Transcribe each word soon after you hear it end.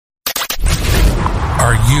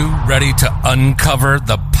Are you ready to uncover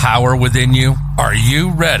the power within you? Are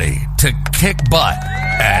you ready to kick butt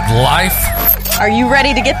at life? Are you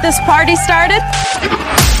ready to get this party started?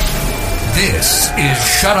 This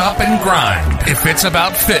is Shut Up and Grind. If it's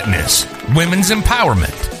about fitness, women's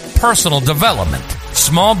empowerment, personal development,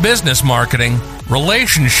 small business marketing,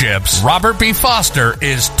 relationships, Robert B. Foster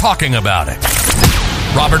is talking about it.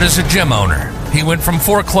 Robert is a gym owner. He went from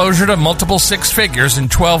foreclosure to multiple six figures in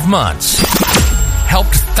 12 months.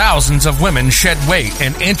 Helped thousands of women shed weight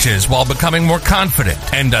and inches while becoming more confident,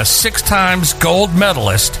 and a 6 times gold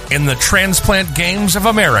medalist in the Transplant Games of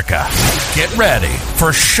America. Get ready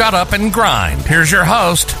for Shut Up and Grind. Here's your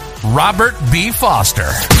host, Robert B. Foster.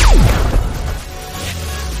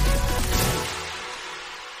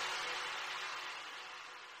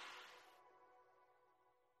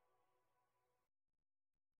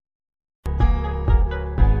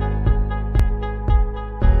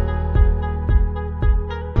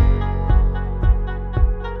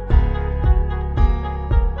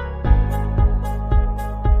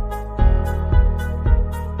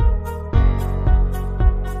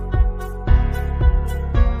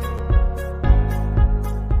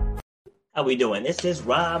 How we doing? This is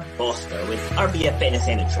Rob Foster with RBF Fitness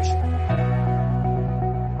and Nutrition.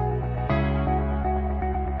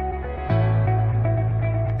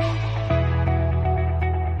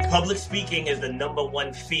 Public speaking is the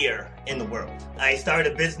 #1 fear in the world. I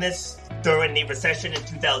started a business during the recession in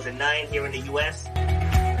 2009 here in the U.S.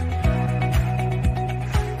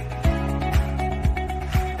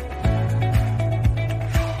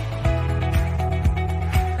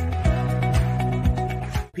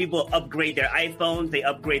 People upgrade their iPhones, they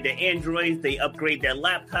upgrade their Androids, they upgrade their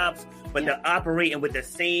laptops, but they're operating with the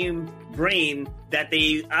same brain that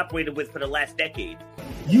they operated with for the last decade.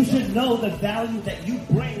 You should know the value that you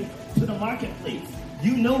bring to the marketplace.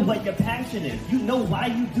 You know what your passion is. You know why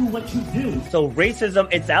you do what you do. So racism,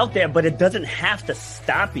 it's out there, but it doesn't have to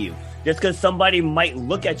stop you. Just because somebody might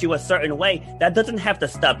look at you a certain way, that doesn't have to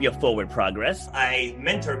stop your forward progress. I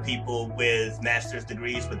mentor people with master's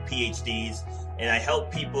degrees, with PhDs, and I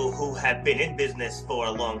help people who have been in business for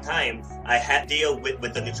a long time. I deal with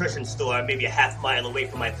the nutrition store maybe a half mile away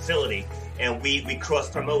from my facility, and we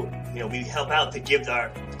cross-promote. You know, we help out to give our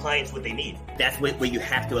clients what they need. That's where you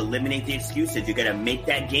have to eliminate the excuses. You got to make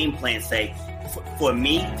that game plan say, for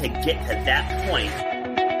me to get to that point,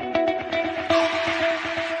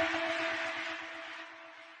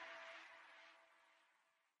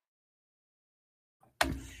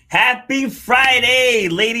 Happy Friday,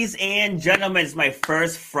 ladies and gentlemen. It's my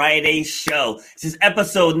first Friday show. This is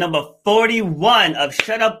episode number 41 of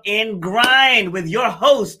Shut Up and Grind with your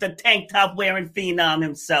host, the tank top wearing phenom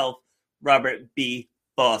himself, Robert B.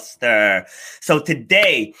 Foster. So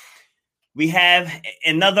today we have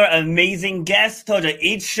another amazing guest. Told you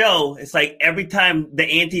each show, it's like every time the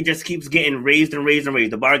ante just keeps getting raised and raised and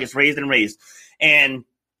raised. The bar gets raised and raised. And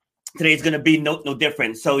today's going to be no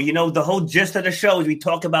different. So, you know, the whole gist of the show is we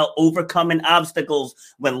talk about overcoming obstacles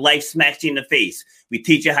when life smacks you in the face. We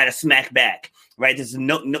teach you how to smack back, right? This is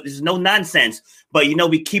no nonsense, but, you know,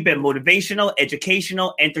 we keep it motivational,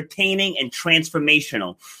 educational, entertaining, and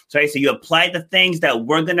transformational. So you apply the things that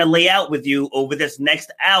we're going to lay out with you over this next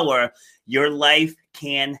hour. Your life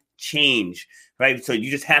can change, right? So you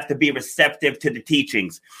just have to be receptive to the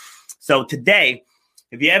teachings. So today,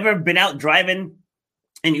 have you ever been out driving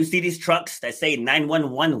and you see these trucks that say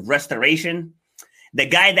 911 restoration? The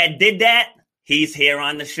guy that did that, he's here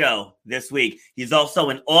on the show this week. He's also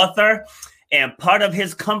an author, and part of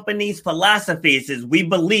his company's philosophies is we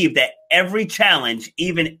believe that every challenge,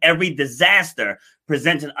 even every disaster,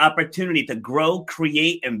 presents an opportunity to grow,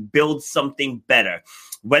 create, and build something better.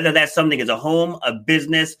 Whether that something is a home, a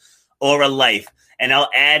business, or a life. And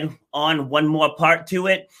I'll add on one more part to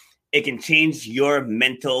it. It can change your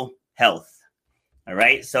mental health. All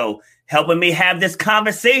right. So helping me have this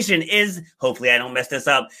conversation is, hopefully I don't mess this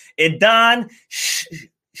up, Idan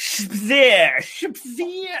Shapzir.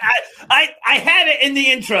 I had it in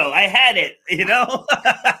the intro. I had it, you know,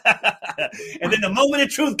 and then the moment of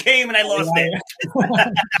truth came and I lost it.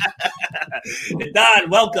 Idan,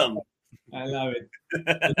 welcome. I love it.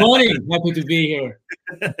 Good morning. Happy to be here.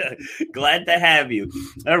 Glad to have you.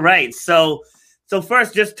 All right. So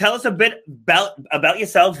first, just tell us a bit about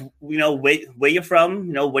yourself, you know, where you're from,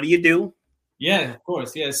 you know, what do you do? Yeah, of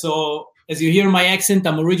course. Yeah. So as you hear my accent,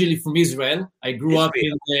 I'm originally from Israel. I grew up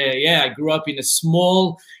in a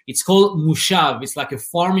small, it's called Mushav. It's like a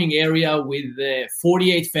farming area with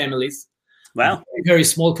 48 families. Wow. Very, very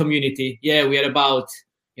small community. Yeah. We had about,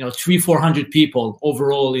 300-400 people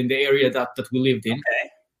overall in the area that we lived in. Okay.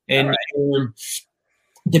 And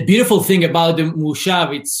the beautiful thing about the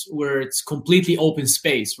Mushav, it's completely open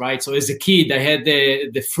space, right? So as a kid, I had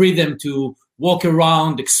the freedom to walk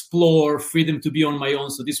around, explore, freedom to be on my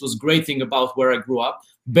own. So this was a great thing about where I grew up,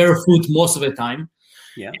 barefoot most of the time.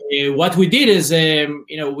 Yeah. What we did is,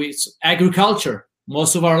 with agriculture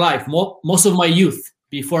most of our life, most of my youth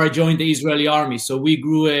before I joined the Israeli army. So we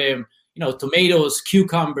grew, tomatoes,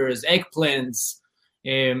 cucumbers, eggplants,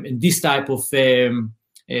 and this type of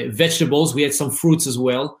vegetables. We had some fruits as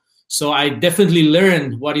well. So I definitely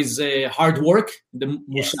learned what is hard work, the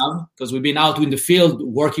Mushav, because we've been out in the field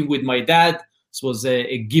working with my dad. This was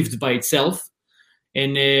a gift by itself.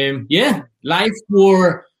 And life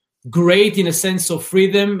were great in a sense of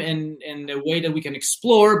freedom and a way that we can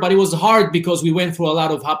explore, but it was hard because we went through a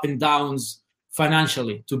lot of up and downs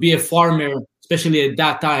financially. To be a farmer, especially at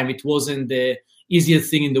that time, it wasn't the easiest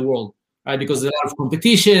thing in the world, right? Because there's a lot of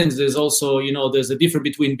competitions. There's also, there's a difference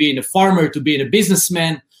between being a farmer to being a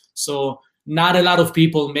businessman. So not a lot of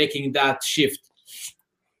people making that shift.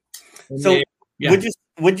 So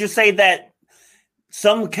would you say that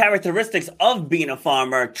some characteristics of being a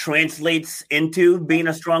farmer translates into being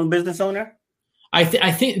a strong business owner? I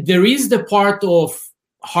think there is the part of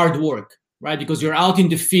hard work, right? Because you're out in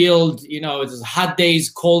the field, it's hot days,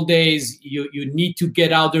 cold days. You need to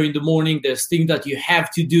get out there in the morning. There's things that you have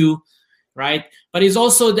to do, right? But it's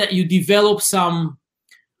also that you develop some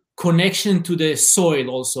connection to the soil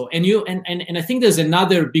also. And I think there's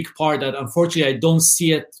another big part that unfortunately I don't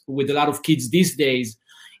see it with a lot of kids these days,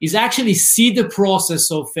 is actually see the process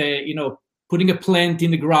of, putting a plant in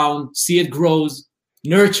the ground, see it grows,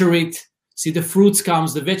 nurture it, see the fruits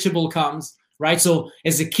comes, the vegetable comes, right? So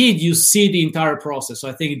as a kid, you see the entire process. So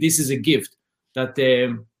I think this is a gift that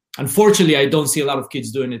unfortunately I don't see a lot of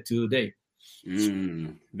kids doing it today.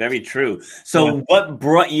 Very true. So what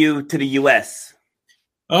brought you to the U.S.?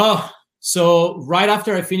 So right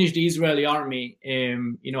after I finished the Israeli army,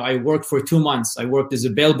 I worked for 2 months. I worked as a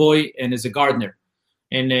bellboy and as a gardener.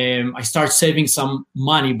 And I started saving some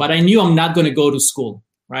money, but I knew I'm not going to go to school,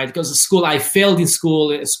 right? Because I failed in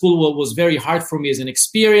school. School was very hard for me as an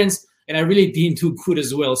experience, and I really didn't do good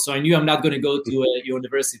as well. So I knew I'm not going to go to a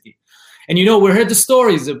university. And, we heard the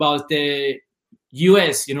stories about the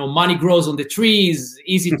U.S., money grows on the trees,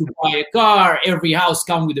 easy to buy a car, every house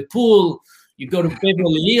comes with a pool. You go to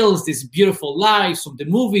Beverly Hills, this beautiful lives from the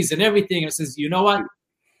movies and everything. And I says, you know what?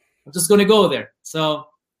 I'm just going to go there. So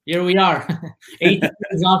here we are, 8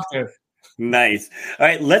 years after. Nice. All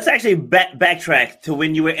right, let's actually backtrack to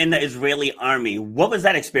when you were in the Israeli army. What was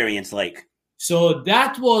that experience like? So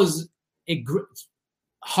that was a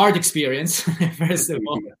hard experience, first of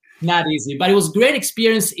all. Not easy, but it was a great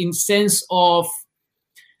experience in sense of,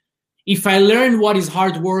 if I learned what is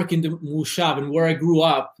hard work in the Mushav and where I grew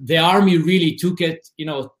up, the army really took it,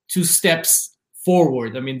 2 steps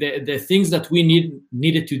forward. I mean, the things that we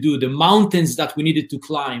needed to do, the mountains that we needed to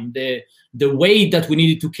climb, the weight that we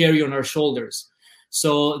needed to carry on our shoulders.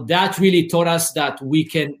 So that really taught us that we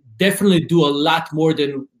can definitely do a lot more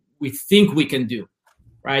than we think we can do,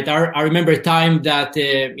 right? I remember a time that,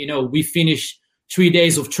 we finished 3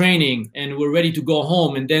 days of training and we're ready to go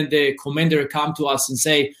home. And then the commander come to us and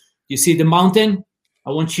say, you see the mountain? I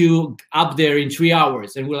want you up there in 3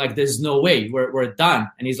 hours. And we're like, there's no way, we're done.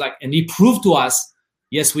 And he's like, and he proved to us,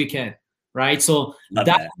 yes, we can, right? So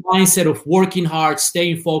that mindset of working hard,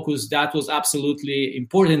 staying focused, that was absolutely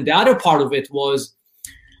important. The other part of it was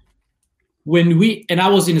I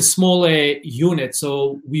was in a small unit,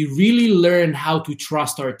 so we really learned how to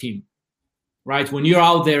trust our team, right? When you're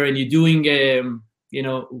out there and you're doing,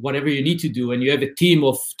 whatever you need to do, and you have a team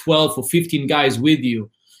of 12 or 15 guys with you,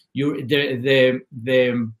 the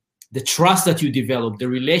trust that you develop, the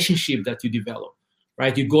relationship that you develop,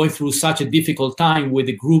 right? You're going through such a difficult time with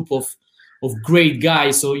a group of great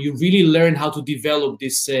guys. So you really learn how to develop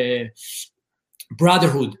this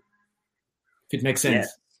brotherhood, if it makes sense.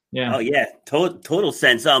 Yeah. Oh yeah. Total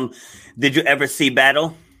sense. Did you ever see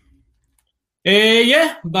battle?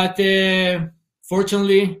 Yeah, but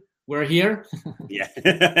fortunately we're here. Yeah.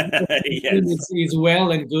 It's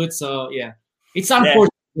well and good. So yeah, it's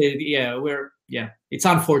unfortunate. It's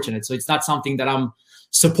unfortunate. So it's not something that I'm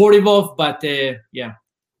supportive of, but yeah.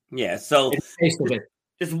 So it's a taste of it.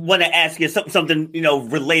 Just want to ask you something,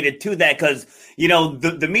 related to that, because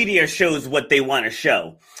the media shows what they want to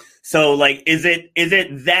show. So like, is it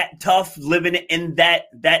that tough living in that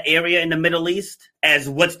area in the Middle East as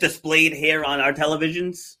what's displayed here on our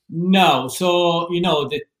televisions? No. So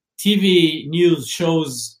the TV news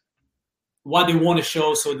shows what they want to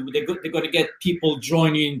show, so they're going to get people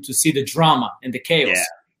joining to see the drama and the chaos. Yeah.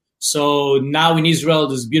 So now in Israel,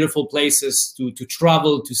 there's beautiful places to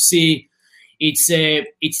travel, to see.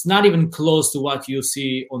 it's not even close to what you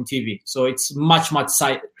see on TV. So it's much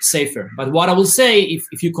safer. But what I will say,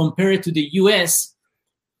 if you compare it to the US,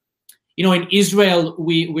 in Israel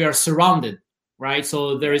we are surrounded, right?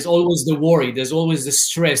 So there is always the worry, there's always the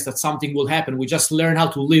stress that something will happen. We just learn how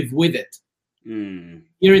to live with it.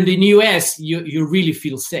 Here in the US, you really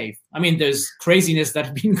feel safe. I mean, there's craziness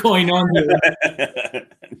that's been going on here.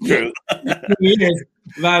 True.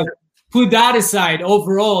 But put that aside,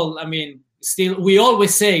 overall, I mean, still, we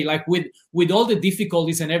always say, like, with all the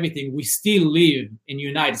difficulties and everything, we still live in the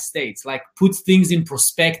United States. Like, put things in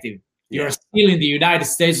perspective. You're still in the United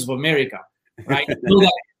States of America, right?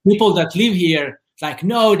 People that live here, like,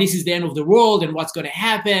 no, this is the end of the world and what's going to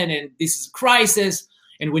happen and this is a crisis.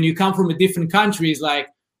 And when you come from a different country, it's like,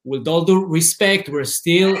 with all due respect, we're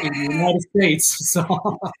still in the United States.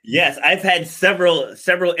 So yes, I've had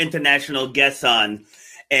several international guests on,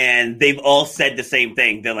 and they've all said the same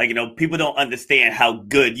thing. They're like, people don't understand how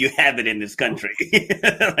good you have it in this country.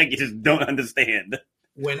 Like, you just don't understand.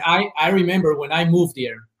 When I remember when I moved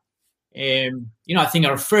here, I think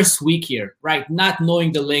our first week here, right, not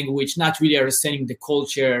knowing the language, not really understanding the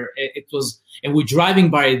culture, and we're driving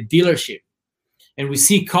by a dealership. And we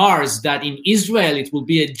see cars that in Israel, it will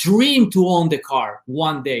be a dream to own the car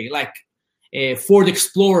one day, like a Ford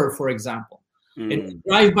Explorer, for example. And we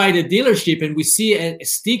drive by the dealership and we see a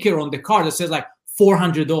sticker on the car that says like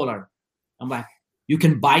 $400. I'm like, you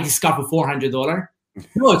can buy this car for $400?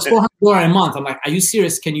 No, it's $400 a month. I'm like, are you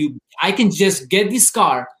serious? I can just get this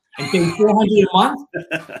car and pay $400 a month?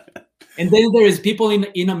 And then there is people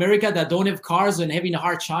in America that don't have cars and having a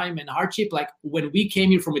hard time and hardship. Like, when we came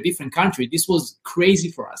here from a different country, this was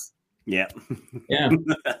crazy for us. Yeah.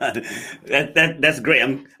 That's great.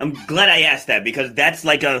 I'm glad I asked that, because that's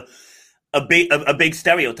like a big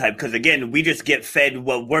stereotype. Because again, we just get fed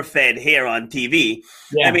what we're fed here on TV.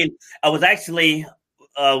 Yeah. I mean, I was actually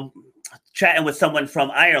chatting with someone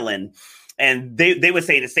from Ireland. And they were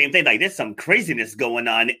saying the same thing, like, there's some craziness going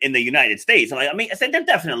on in the United States. I said there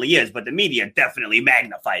definitely is, but the media definitely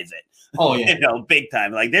magnifies it. Oh, yeah. Big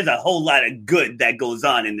time. Like, there's a whole lot of good that goes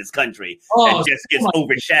on in this country that just gets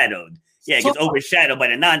overshadowed. Yeah, it gets overshadowed by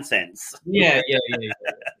the nonsense. Yeah.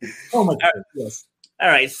 Oh, my God, yes. All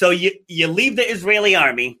right, so you leave the Israeli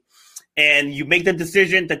army, and you make the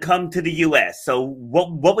decision to come to the U.S. So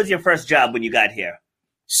what was your first job when you got here?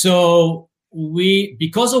 So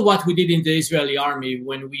because of what we did in the Israeli army,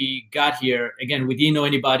 when we got here, again, we didn't know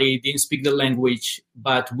anybody, didn't speak the language,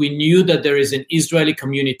 but we knew that there is an Israeli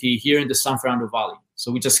community here in the San Fernando Valley.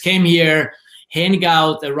 So we just came here, hang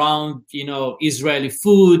out around, Israeli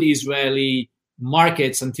food, Israeli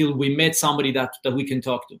markets, until we met somebody that we can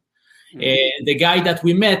talk to. Mm-hmm. And the guy that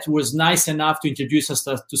we met was nice enough to introduce us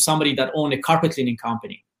to somebody that owned a carpet cleaning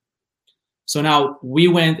company. So now we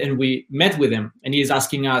went and we met with him, and he's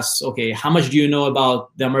asking us, okay, how much do you know about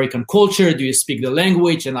the American culture? Do you speak the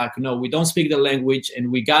language? And like, no, we don't speak the language.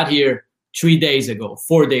 And we got here 4 days ago.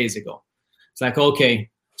 It's like, okay,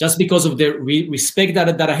 just because of the respect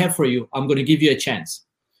that I have for you, I'm going to give you a chance,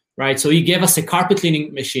 right? So he gave us a carpet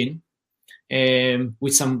cleaning machine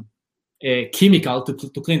with some chemical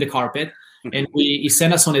to clean the carpet. And he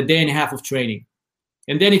sent us on a day and a half of training.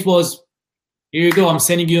 And then it was, here you go, I'm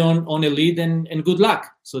sending you on a lead and good luck.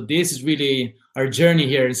 So this is really our journey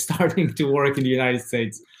here in starting to work in the United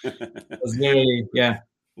States. It was very,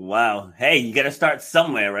 Wow. Hey, you got to start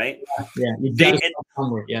somewhere, right? Yeah, you got to start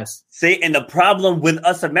somewhere, yes. See, and the problem with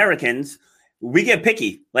us Americans, we get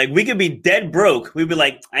picky. Like, we could be dead broke. We'd be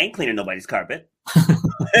like, I ain't cleaning nobody's carpet.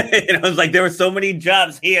 It's like there are so many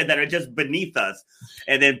jobs here that are just beneath us.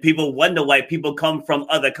 And then people wonder why people come from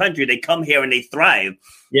other countries. They come here and they thrive.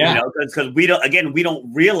 Yeah. Because we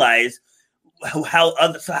don't realize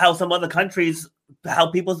how some other countries, how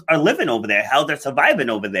people are living over there, how they're surviving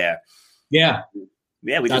over there. Yeah.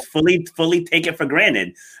 Yeah, we just fully take it for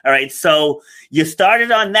granted. All right. So you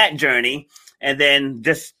started on that journey, and then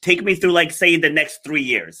just take me through, like, say, the next 3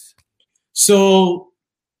 years. So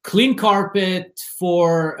clean carpet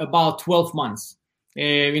for about 12 months.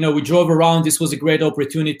 We drove around. This was a great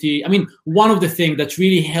opportunity. I mean, one of the things that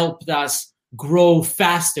really helped us grow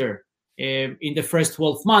faster in the first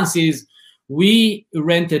 12 months is we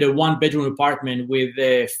rented a 1-bedroom apartment with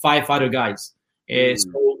 5 other guys.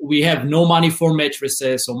 So we have no money for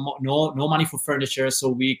mattresses, or no money for furniture. So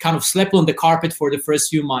we kind of slept on the carpet for the first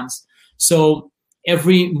few months. So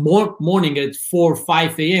every morning at 4 or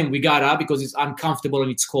 5 a.m., we got up because it's uncomfortable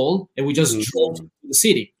and it's cold, and we just drove to the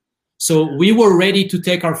city. So we were ready to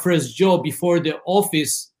take our first job before the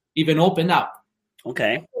office even opened up.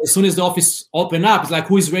 Okay. As soon as the office opened up, it's like,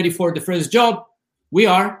 who is ready for the first job? We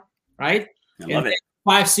are, right? I love it.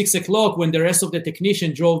 5, 6 o'clock, when the rest of the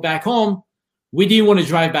technician drove back home, we didn't want to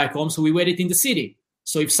drive back home, so we waited in the city.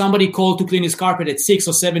 So if somebody called to clean his carpet at 6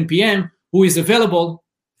 or 7 p.m., who is available?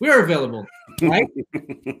 We're available, right?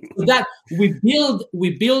 So that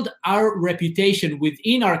we build our reputation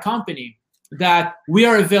within our company that we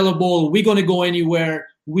are available, we're going to go anywhere,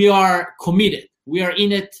 we are committed, we are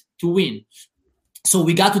in it to win. So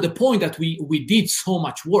we got to the point that we did so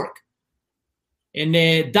much work. And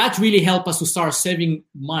that really helped us to start saving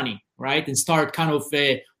money, right? And start kind of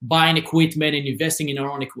buying equipment and investing in our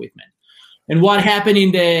own equipment. And what happened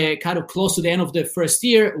in the kind of close to the end of the first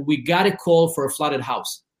year, we got a call for a flooded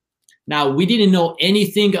house. Now, we didn't know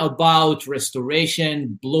anything about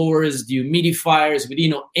restoration, blowers, dehumidifiers. We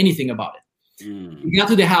didn't know anything about it. We got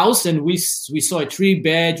to the house and we saw a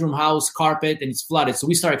 3-bedroom house, carpet, and it's flooded. So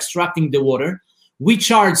we started extracting the water. We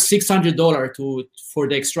charged $600 for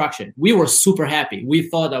the extraction. We were super happy. We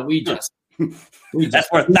thought that we just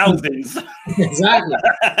that's worth thousands. Exactly.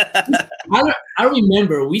 I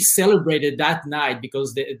remember we celebrated that night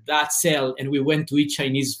because that sale, and we went to eat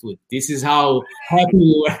Chinese food. This is how happy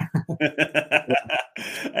we were.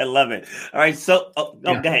 I love it. All right. So, go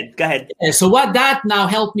ahead. So what that now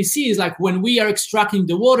helped me see is like when we are extracting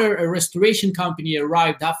the water, a restoration company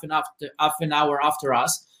arrived half an hour after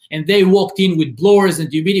us, and they walked in with blowers and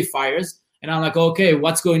dehumidifiers. And I'm like, okay,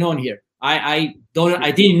 what's going on here? I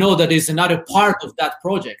didn't know that there's another part of that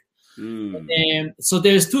project. So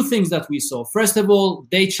there's two things that we saw. First of all,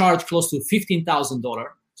 they charge close to $15,000.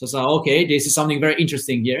 So I thought, okay, this is something very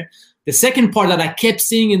interesting here. The second part that I kept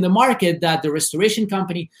seeing in the market, that the restoration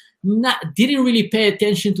company didn't really pay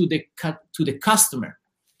attention to the customer,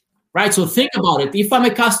 right? So think about it. If I'm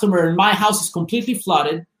a customer and my house is completely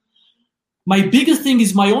flooded, my biggest thing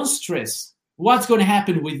is my own stress. What's going to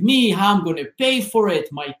happen with me? How I'm going to pay for it?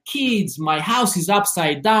 My kids, my house is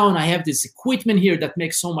upside down. I have this equipment here that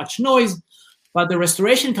makes so much noise. But the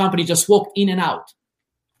restoration company just walked in and out.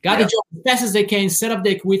 Got the job as fast as they can, set up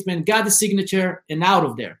the equipment, got the signature, and out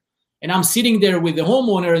of there. And I'm sitting there with the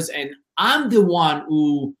homeowners, and I'm the one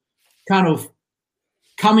who kind of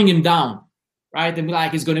calming him down, right? And be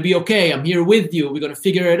like, it's going to be okay. I'm here with you. We're going to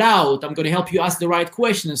figure it out. I'm going to help you ask the right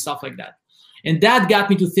question and stuff like that. And that got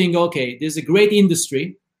me to think, okay, there's a great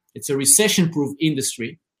industry. It's a recession-proof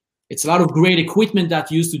industry. It's a lot of great equipment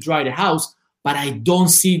that used to dry the house, but I don't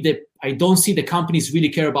see the companies really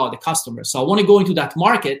care about the customer. So I want to go into that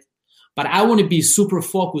market, but I want to be super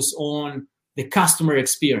focused on the customer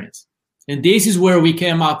experience. And this is where we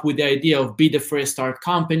came up with the idea of be the first start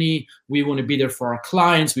company. We want to be there for our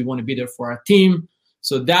clients. We want to be there for our team.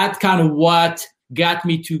 So that's kind of what got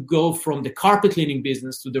me to go from the carpet cleaning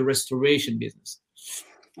business to the restoration business.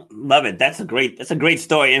 Love it. That's a great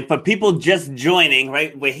story. And for people just joining,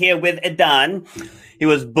 right, we're here with Edan. He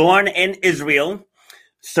was born in Israel,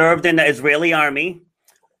 served in the Israeli army,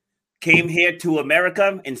 came here to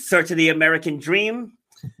America in search of the American dream,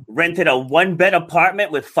 rented a 1-bed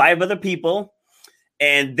apartment with 5 other people,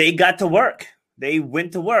 and they got to work. They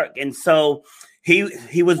went to work. And so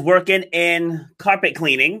he was working in carpet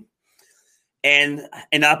cleaning. And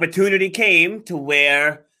an opportunity came to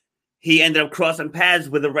where he ended up crossing paths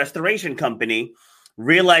with a restoration company,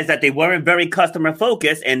 realized that they weren't very customer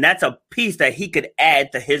focused, and that's a piece that he could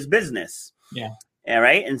add to his business. Yeah. All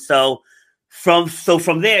right. And so from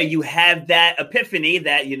there, you have that epiphany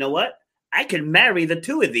that, you know what, I can marry the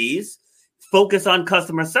two of these, focus on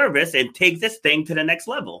customer service, and take this thing to the next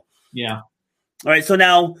level. Yeah. All right. So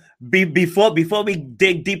now, before we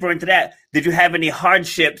dig deeper into that, did you have any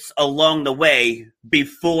hardships along the way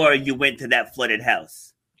before you went to that flooded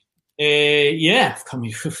house? Yeah.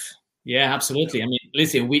 Yeah, absolutely. I mean,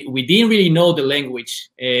 listen, we didn't really know the language.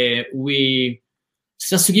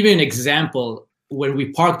 Just to give you an example, when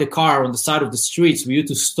we parked the car on the side of the streets, we used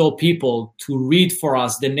to stop people to read for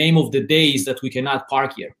us the name of the days that we cannot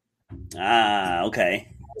park here. Ah, okay.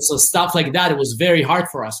 So stuff like that, it was very hard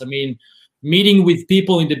for us. I mean, meeting with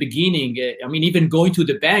people in the beginning, even going to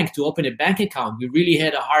the bank to open a bank account, we really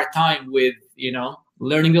had a hard time with,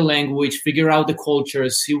 learning the language, figure out the culture,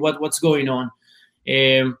 see what's going on.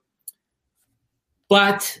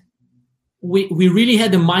 But we really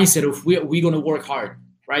had the mindset of we're going to work hard,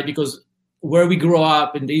 right? Because where we grew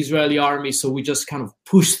up in the Israeli army, so we just kind of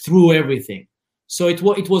pushed through everything. So it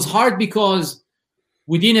was hard because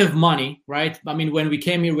we didn't have money, right? I mean, when we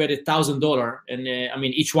came here, we had $1,000. And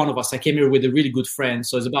each one of us, I came here with a really good friend.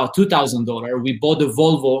 So it's about $2,000. We bought the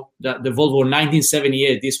Volvo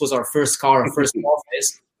 1978. This was our first car, our first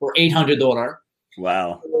office for $800.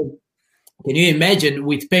 Wow. So can you imagine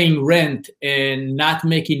with paying rent and not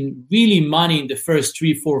making really money in the first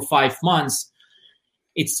 3, 4, 5 months?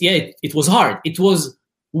 It was hard. It was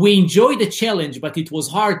we enjoyed the challenge, but it was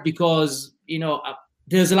hard because,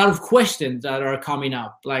 there's a lot of questions that are coming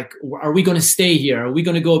up. Like, are we going to stay here? Are we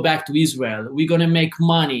going to go back to Israel? Are we going to make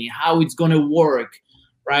money? How it's going to work,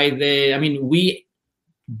 right? We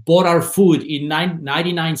bought our food in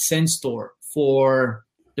 99 cent store for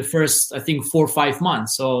the first, I think, 4 or 5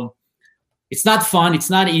 months. So it's not fun. It's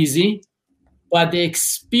not easy. But the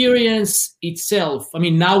experience itself,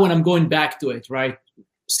 now when I'm going back to it, right?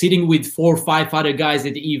 Sitting with 4 or 5 other guys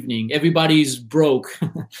in the evening, everybody's broke.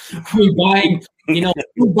 We're buying, 2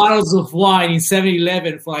 bottles of wine in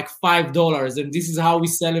 7-Eleven for like $5, and this is how we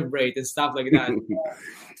celebrate and stuff like that.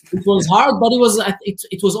 It was hard, but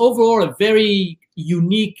it was overall a very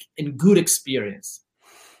unique and good experience.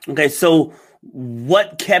 Okay, so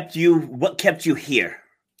what kept you here?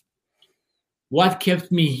 What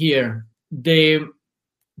kept me here? The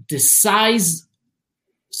size.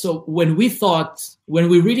 So when we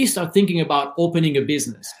really start thinking about opening a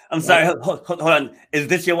business. I'm sorry, hold on. Is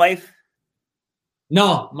this your wife?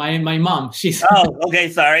 No, my mom. She's. Oh, okay,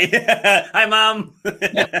 sorry. Hi, Mom. All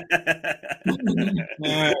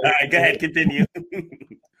right, go ahead, continue.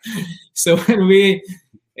 So when we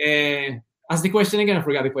ask the question again, I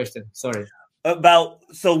forgot the question. Sorry. You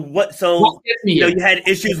had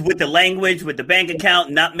issues with the language, with the bank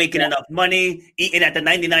account, not making enough money, eating at the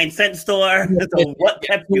 99-cent store. So what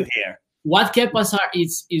kept you here? What kept us here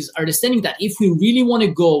is understanding that if we really want to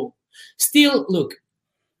go, still look,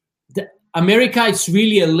 America is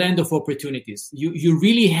really a land of opportunities. You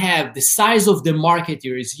really have the size of the market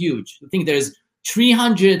here is huge. I think there's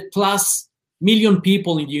 300+ million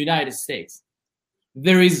people in the United States.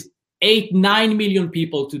 There is 8-9 million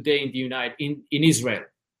people today in Israel.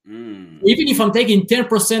 Even if I'm taking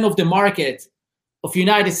 10% of the market of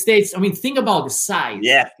United States, think about the size.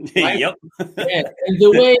 Yeah. Right? Yep. Yeah. And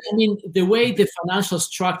the way the financial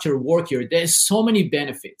structure work here, there's so many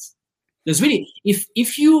benefits. There's really,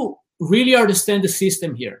 if you really understand the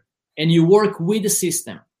system here and you work with the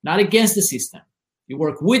system, not against the system, you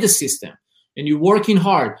work with the system and you're working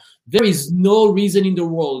hard, there is no reason in the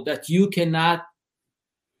world that you cannot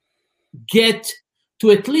get to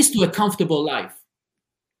at least to a comfortable life.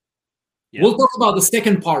 Yeah. We'll talk about the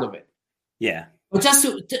second part of it. Yeah. But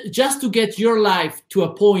just to get your life to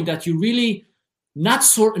a point that you really not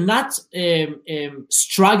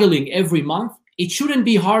struggling every month, it shouldn't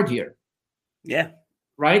be hard here. Yeah.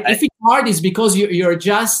 Right? If it's hard, it's because you're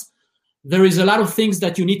just, there is a lot of things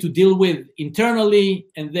that you need to deal with internally,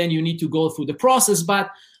 and then you need to go through the process.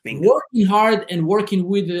 But working hard and working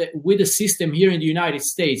with the system here in the United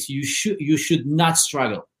States, you should not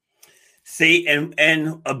struggle. See, and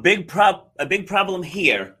a big problem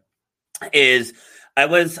here is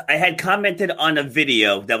I had commented on a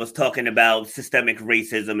video that was talking about systemic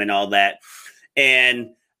racism and all that,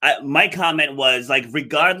 and my comment was like,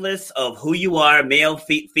 regardless of who you are, male,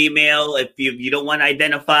 female, if you don't want to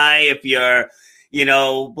identify, if you're,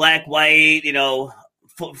 black, white,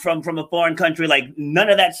 from a foreign country, like none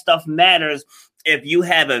of that stuff matters. If you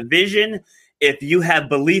have a vision, if you have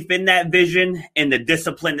belief in that vision and the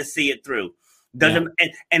discipline to see it through,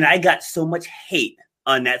 and I got so much hate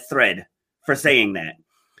on that thread for saying that.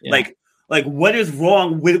 Yeah. Like what is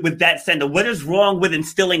wrong with that sender? What is wrong with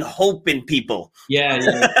instilling hope in people? Yeah.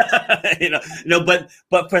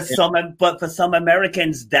 But for some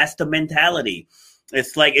Americans, that's the mentality.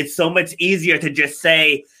 It's like, it's so much easier to just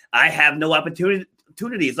say, I have no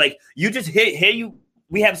opportunities. Like you just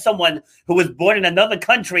we have someone who was born in another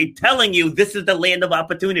country telling you this is the land of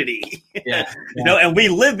opportunity. Yeah. And we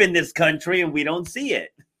live in this country and we don't see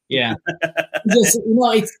it. Yeah.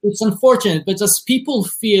 It's unfortunate, but just people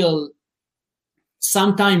feel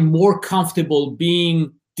sometimes more comfortable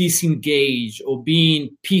being disengaged or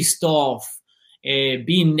being pissed off,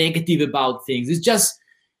 being negative about things. It's just,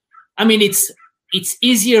 it's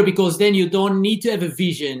easier because then you don't need to have a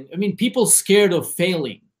vision. People scared of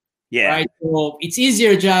failing. Yeah. Right. So it's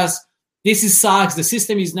easier just, sucks. The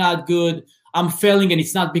system is not good. I'm failing and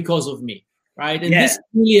it's not because of me. Right. And this is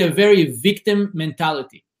really a very victim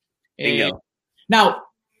mentality. Now,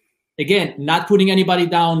 again, not putting anybody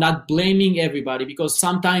down, not blaming everybody, because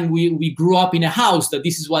sometimes we grew up in a house that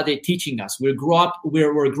this is what they're teaching us. We're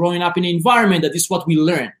growing up in an environment that this is what we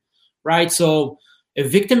learn, right? So a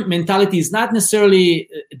victim mentality is not necessarily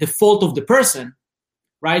the fault of the person,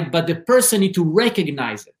 right? But the person need to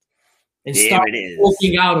recognize it and start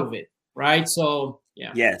walking out of it, right? So,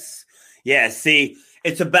 yeah. Yes. Yeah, see,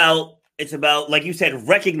 it's about, like you said,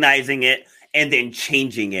 recognizing it and then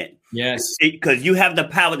changing it. Yes. Because you have the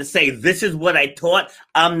power to say, this is what I taught.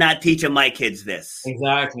 I'm not teaching my kids this.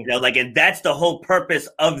 Exactly. You know, like, and that's the whole purpose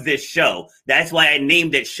of this show. That's why I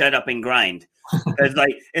named it Shut Up and Grind. Because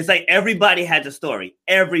it's like everybody has a story.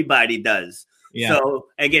 Everybody does. Yeah. So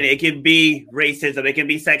again, it can be racism, it can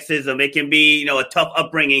be sexism, it can be, you know, a tough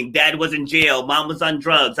upbringing. Dad was in jail, mom was on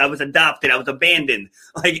drugs, I was adopted, I was abandoned.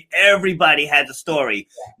 Like, everybody has a story.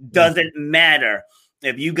 Doesn't matter.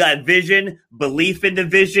 If you got vision, belief in the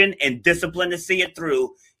vision, and discipline to see it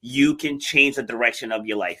through, you can change the direction of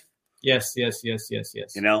your life. Yes. You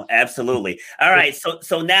know, absolutely. All right.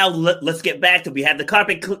 So now let's get back to, we have the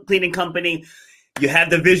carpet cleaning company. You have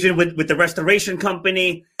the vision with the restoration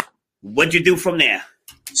company. What'd you do from there?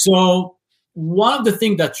 So one of the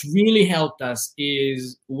things that really helped us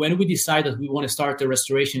is when we decided we want to start a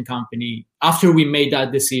restoration company. After we made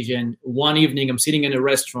that decision, one evening I'm sitting in a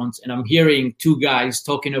restaurant and I'm hearing two guys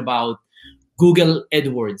talking about Google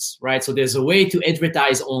AdWords, right? So there's a way to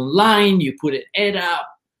advertise online. You put an ad up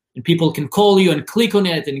and people can call you and click on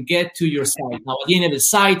it and get to your site. Now, I didn't have a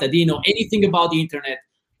site. I didn't know anything about the internet.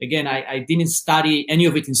 Again, I didn't study any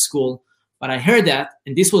of it in school. But I heard that,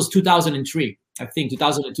 and this was 2003, I think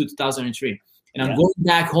 2002, 2003. And I'm going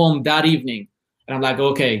back home that evening, and I'm like,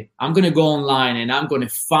 okay, I'm going to go online, and I'm going to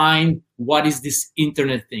find what is this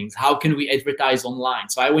internet things. How can we advertise online?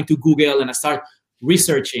 So I went to Google, and I started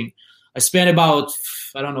researching. I spent about,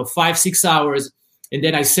 5-6 hours, and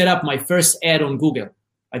then I set up my first ad on Google.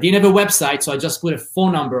 I didn't have a website, so I just put a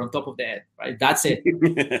phone number on top of the ad, right? That's it.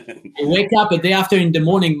 I wake up a day after in the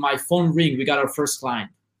morning, my phone ring. We got our first client.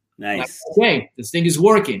 Nice. Like, okay, this thing is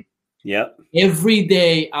working. Yep. Every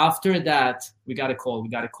day after that, we got a call.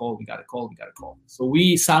 So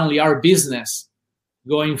we suddenly, our business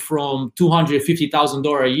going from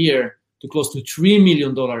 $250,000 a year to close to $3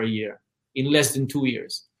 million a year in less than 2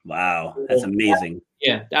 years. Wow, that's amazing.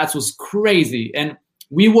 That was crazy. And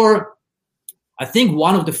we were, I think,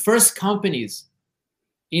 one of the first companies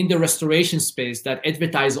in the restoration space that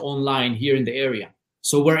advertised online here in the area.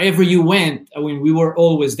 So wherever you went, I mean, we were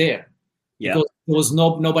always there. Yeah. Because there was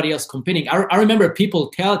nobody else competing. I remember people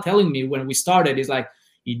telling me when we started, it's like,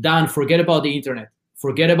 Idan, forget about the internet.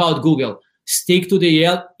 Forget about Google. Stick to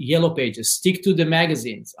the yellow pages. Stick to the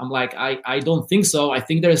magazines. I'm like, I don't think so. I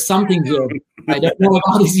think there is something here. I don't know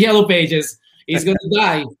about these yellow pages. He's going to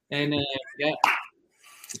die. And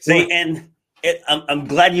See, and I'm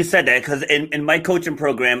glad you said that, because in my coaching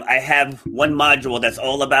program, I have one module that's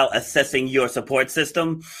all about assessing your support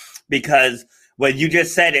system, because what you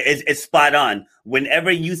just said is spot on.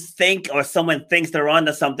 Whenever you think or someone thinks they're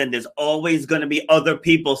onto something, there's always going to be other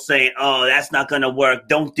people saying, oh, that's not going to work.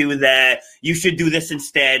 Don't do that. You should do this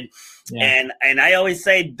instead. Yeah. And I always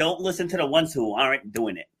say, don't listen to the ones who aren't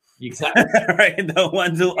doing it. Exactly. Right? The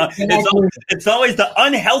ones who are, it's always the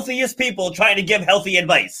unhealthiest people trying to give healthy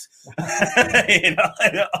advice.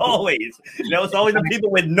 Always. It's always the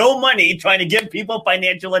people with no money trying to give people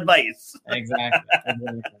financial advice.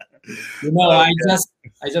 Exactly.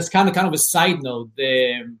 I just kind of a side note.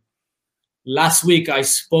 Last week I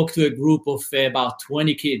spoke to a group of about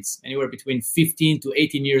 20 kids, anywhere between 15 to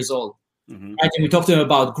 18 years old. Mm-hmm. Right? And we talked to them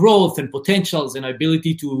about growth and potentials and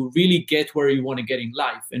ability to really get where you want to get in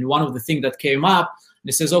life. And one of the things that came up, and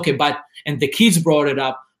it says, okay, and the kids brought it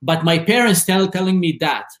up, but my parents telling me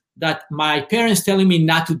that my parents telling me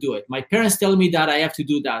not to do it. My parents telling me that I have to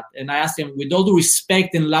do that. And I asked them, with all the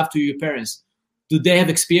respect and love to your parents, do they have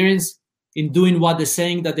experience in doing what they're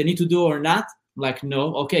saying that they need to do or not? I'm like,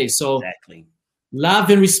 no. Okay, so exactly. Love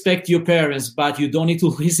and respect your parents, but you don't need to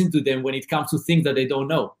listen to them when it comes to things that they don't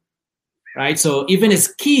know. Right. So even as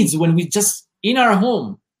kids, when we just in our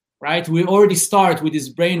home, right, we already start with this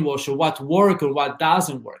brainwash of what works or what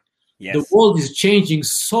doesn't work. Yes. The world is changing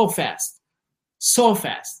so fast,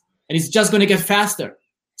 and it's just going to get faster.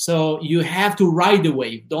 So you have to ride the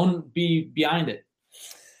wave. Don't be behind it.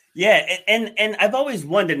 Yeah. And I've always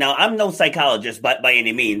wondered, now I'm no psychologist by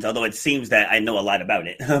any means, although it seems that I know a lot about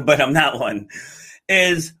it, but I'm not one,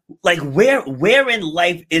 is like where in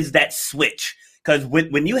life is that switch? Because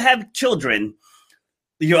when you have children,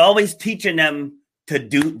 you're always teaching them to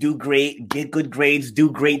do great, get good grades, do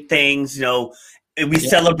great things. And we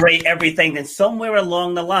celebrate everything. And somewhere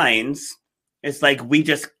along the lines, it's like we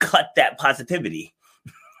just cut that positivity.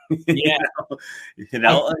 Yeah.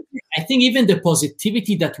 I think even the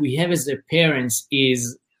positivity that we have as parents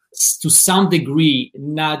is to some degree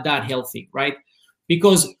not that healthy, right?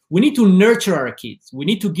 Because we need to nurture our kids. We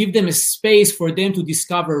need to give them a space for them to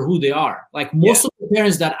discover who they are. Like most of the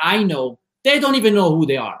parents that I know, they don't even know who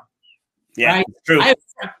they are. Yeah, right? True.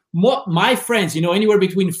 My friends, anywhere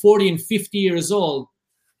between 40 and 50 years old,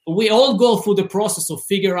 we all go through the process of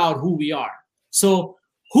figure out who we are. So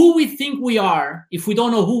who we think we are, if we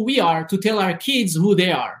don't know who we are, to tell our kids who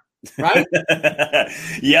they are, right?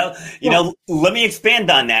 Yeah. Let me expand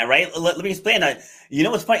on that, right? Let me expand on it. You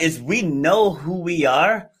know what's funny is we know who we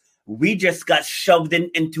are. We just got shoved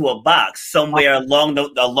into a box somewhere along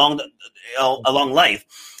life.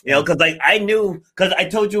 Because like I knew, because I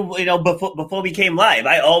told you, before we came live,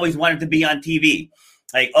 I always wanted to be on TV.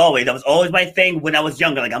 Like always, that was always my thing when I was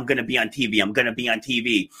younger. Like I'm going to be on TV. I'm going to be on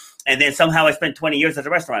TV. And then somehow I spent 20 years as a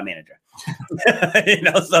restaurant manager.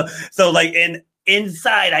 So like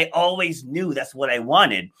inside, I always knew that's what I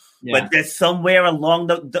wanted. Yeah. But there's somewhere along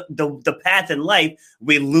the path in life,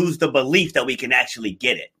 we lose the belief that we can actually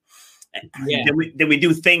get it. Yeah. Then we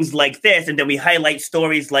do things like this, and then we highlight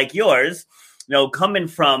stories like yours, coming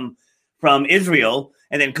from Israel,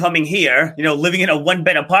 and then coming here, living in a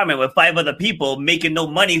 1-bed apartment with 5 other people, making no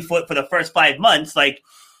money for the first 5 months,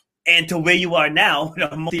 and to where you are now,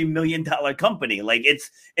 a multi-million-dollar company. Like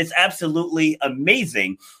it's absolutely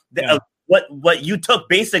amazing. Yeah. What you took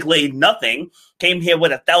basically nothing, came here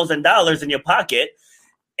with $1,000 in your pocket,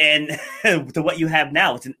 and to what you have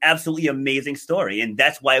now. It's an absolutely amazing story, and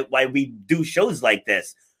that's why we do shows like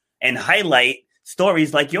this and highlight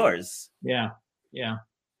stories like yours. Yeah.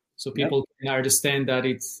 So people can understand that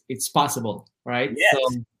it's possible, right? Yes.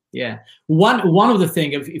 So, yeah. One of the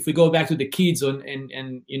things, if we go back to the kids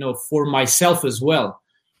and for myself as well,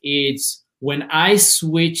 it's when I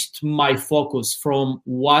switched my focus from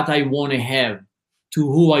what I want to have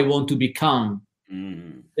to who I want to become,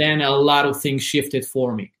 then a lot of things shifted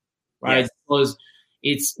for me, right? Yes.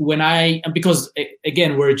 Because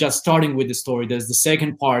again, we're just starting with the story. There's the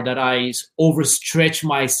second part that I overstretch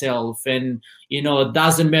myself, and it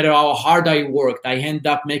doesn't matter how hard I worked, I end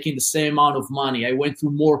up making the same amount of money. I went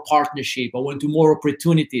through more partnership, I went through more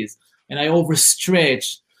opportunities, and I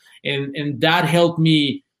overstretched, and that helped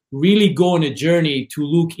me really go on a journey to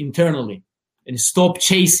look internally and stop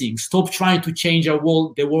trying to change the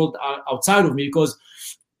world outside of me. Because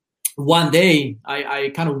one day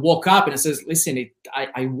I kind of woke up and I says, listen,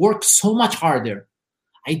 I work so much harder,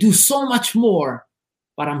 I do so much more,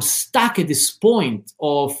 but I'm stuck at this point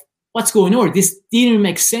of what's going on. This didn't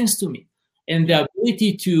make sense to me. And the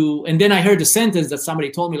ability and then I heard a sentence that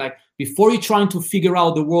somebody told me, like, before you're trying to figure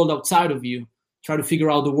out the world outside of you, try to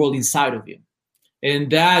figure out the world inside of you.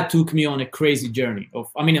 And that took me on a crazy journey.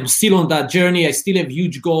 I'm still on that journey. I still have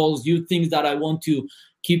huge goals, huge things that I want to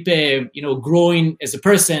keep, growing as a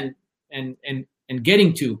person and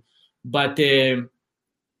getting to. But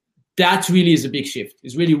that really is a big shift.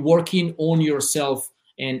 It's really working on yourself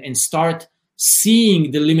and start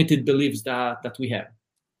seeing the limited beliefs that we have.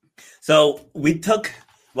 So we took,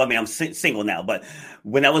 I'm single now, but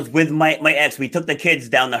when I was with my ex, we took the kids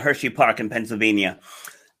down to Hershey Park in Pennsylvania.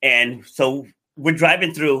 And so we're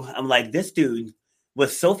driving through. I'm like, this dude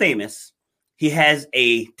was so famous. He has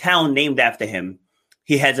a town named after him.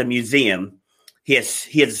 He has a museum. He has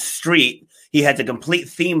a street. He has a complete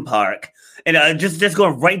theme park. And just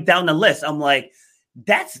going right down the list. I'm like,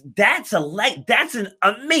 that's an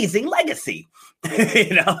amazing legacy.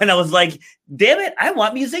 And I was like, damn it, I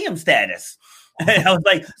want museum status. And I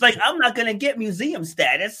was like, I'm not going to get museum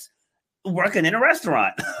status working in a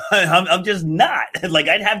restaurant. I'm just not. Like,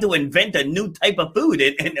 I'd have to invent a new type of food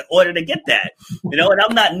in order to get that, and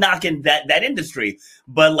I'm not knocking that industry,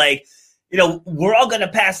 but we're all going to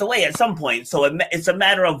pass away at some point. So it's a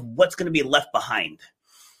matter of what's going to be left behind.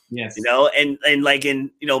 Yes. And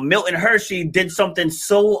Milton Hershey did something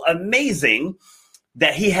so amazing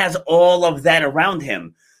that he has all of that around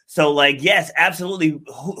him. So yes, absolutely.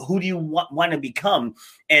 Who do you want to become?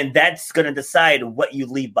 And that's going to decide what you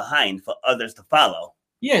leave behind for others to follow.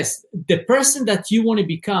 Yes. The person that you want to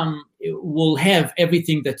become will have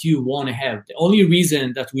everything that you want to have. The only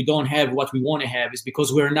reason that we don't have what we want to have is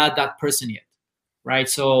because we're not that person yet. Right.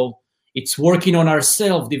 So it's working on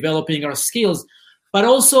ourselves, developing our skills. But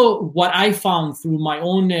also what I found through my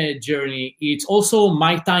own journey, it's also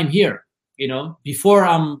my time here. Before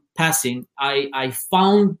I'm passing, I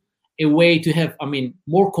found a way to have,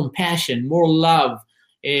 more compassion, more love,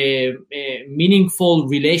 a meaningful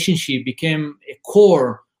relationship became a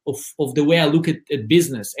core of the way I look at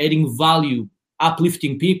business, adding value,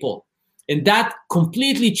 uplifting people. And that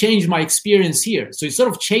completely changed my experience here. So instead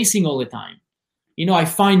of chasing all the time, I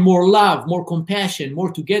find more love, more compassion,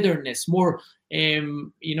 more togetherness, more,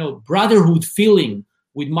 brotherhood feeling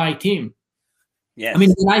with my team. Yes.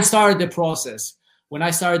 When I started the process, when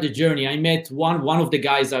I started the journey, I met one of the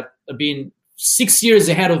guys that have been 6 years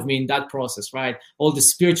ahead of me in that process, right? All the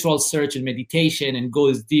spiritual search and meditation and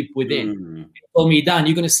goes deep within. He told me, Dan,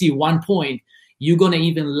 you're going to see one point, you're going to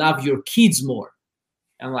even love your kids more.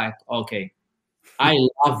 I'm like, okay, I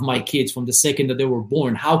love my kids from the second that they were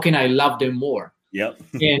born. How can I love them more? Yep.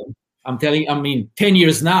 And 10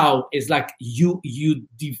 years now is like you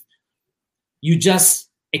just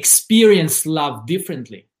experience love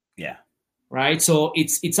differently. Yeah. Right. So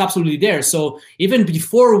it's absolutely there. So even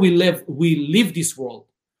before we live this world,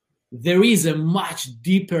 there is a much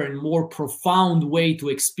deeper and more profound way to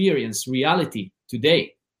experience reality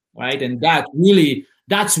today. Right. And that's really,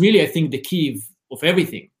 I think, the key of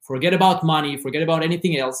everything. Forget about money, forget about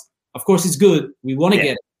anything else. Of course, it's good. We want to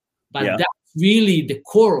get it. But that's really the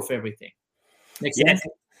core of everything. Makes sense?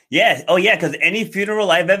 Yes. Oh, yeah. Because any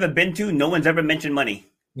funeral I've ever been to, no one's ever mentioned money.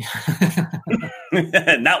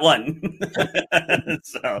 Not one.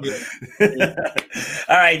 So,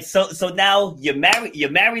 all right. So now you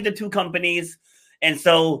married the two companies, and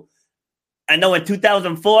so I know in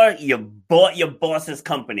 2004 you bought your boss's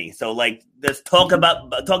company. So like, let's talk about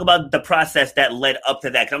the process that led up to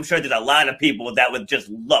that. Because I'm sure there's a lot of people that would just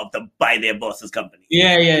love to buy their boss's company.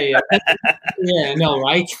 Yeah. Yeah, no,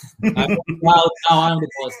 right? Now I'm the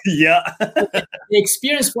boss. Yeah. The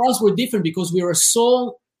experience for us were different because we were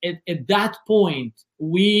so at that point.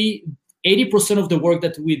 80% of the work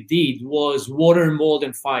that we did was water, mold,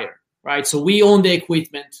 and fire. Right. So we owned the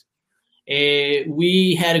equipment.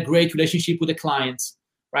 We had a great relationship with the clients,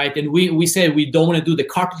 right? And we said we don't want to do the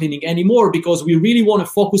carpet cleaning anymore because we really want to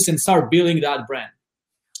focus and start building that brand.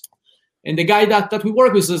 And the guy that we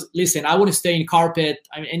work with says, listen, I want to stay in carpet.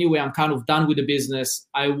 Anyway, I'm kind of done with the business.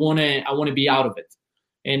 I want to be out of it.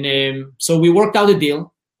 And so we worked out a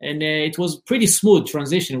deal, and it was pretty smooth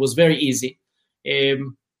transition. It was very easy.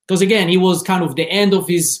 Because again, it was kind of the end of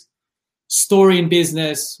his story in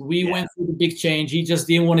business. We went through the big change. He just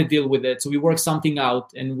didn't want to deal with it. So we worked something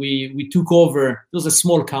out, and we took over. It was a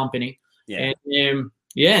small company. Yeah. And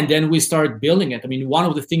then we started building it. I mean, one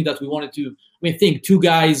of the things that we wanted to, think two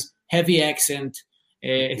guys, heavy accent,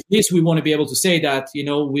 at least we want to be able to say that,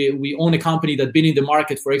 we own a company that's been in the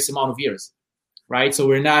market for X amount of years, right? So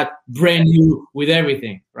we're not brand new with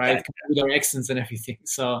everything, right? With our accents and everything.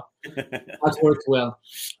 So that worked well.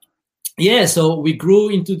 Yeah, so we grew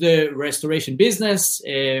into the restoration business.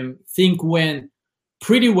 Things went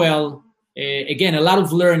pretty well. Again, a lot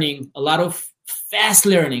of learning, a lot of fast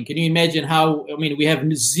learning. Can you imagine how, we have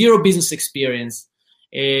zero business experience.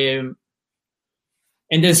 And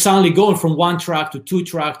then suddenly going from 1 truck to 2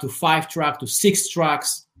 trucks to 5 trucks to 6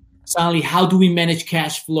 trucks. Suddenly, how do we manage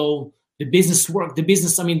cash flow? The business work,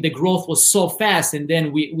 the growth was so fast. And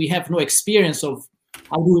then we have no experience of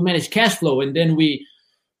how do we manage cash flow. And then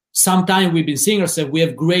sometimes we've been seeing ourselves, we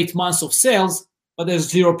have great months of sales, but there's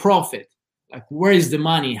zero profit. Like, where is the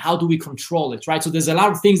money? How do we control it, right? So there's a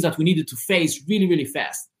lot of things that we needed to face really, really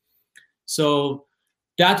fast. So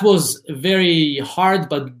that was a very hard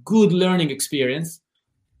but good learning experience.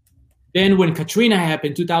 Then when Katrina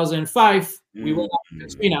happened, 2005, we went out to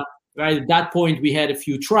Katrina, right? At that point, we had a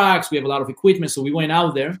few trucks, we have a lot of equipment, so we went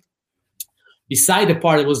out there. Beside the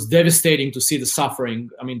part, it was devastating to see the suffering.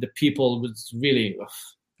 The people was really...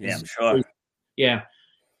 Yeah, I'm sure. Yeah.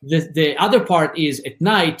 The other part is at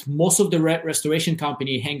night, most of the restoration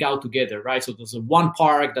company hang out together, right? So there's one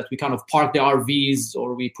park that we kind of park the RVs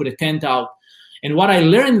or we put a tent out. And what I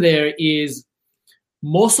learned there is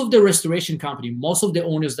most of the restoration company, most of the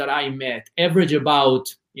owners that I met average about,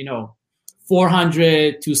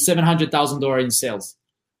 $400,000 to $700,000 in sales.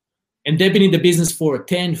 And they've been in the business for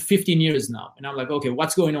 10, 15 years now. And I'm like, okay,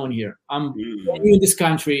 what's going on here? I'm new in this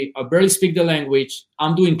country. I barely speak the language.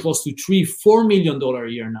 I'm doing close to $3-4 million a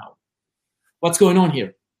year now. What's going on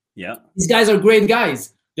here? Yeah. These guys are great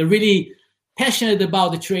guys. They're really passionate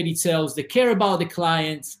about the trade itself. They care about the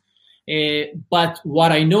clients. But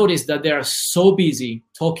what I noticed that they are so busy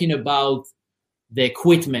talking about the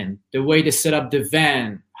equipment, the way they set up the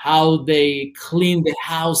van, how they clean the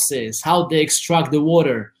houses, how they extract the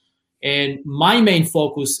water. And my main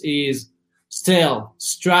focus is sales,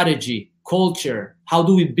 strategy, culture. How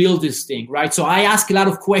do we build this thing, right? So I ask a lot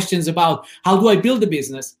of questions about how do I build the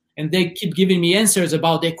business, and they keep giving me answers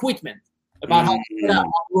about the equipment, about how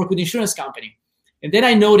to work with insurance company. And then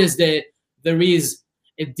I noticed that there is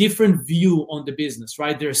a different view on the business,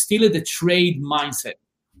 right? They're still at the trade mindset.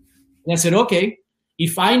 And I said, okay,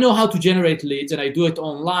 if I know how to generate leads and I do it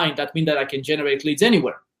online, that means that I can generate leads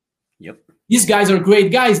anywhere. Yep. These guys are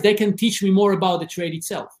great guys. They can teach me more about the trade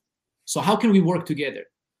itself. So how can we work together?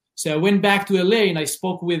 So I went back to LA and I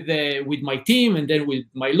spoke with my team and then with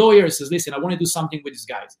my lawyer. Says, listen, I want to do something with these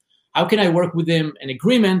guys. How can I work with them? An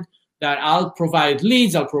agreement that I'll provide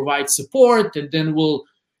leads, I'll provide support, and then we'll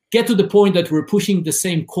get to the point that we're pushing the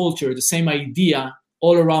same culture, the same idea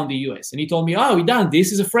all around the US. And he told me, oh, Idan,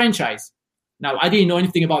 this is a franchise. Now, I didn't know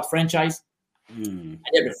anything about franchise. I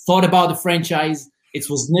never thought about the franchise. It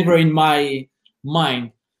was never in my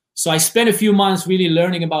mind. So I spent a few months really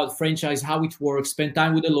learning about franchise, how it works, spent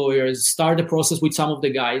time with the lawyers, start the process with some of the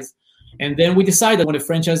guys. And then we decided I want to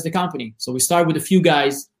franchise the company. So we started with a few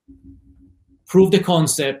guys, prove the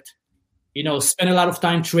concept, spend a lot of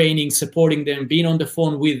time training, supporting them, being on the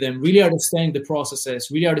phone with them, really understanding the processes,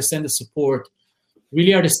 really understand the support,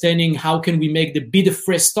 really understanding how can we make be the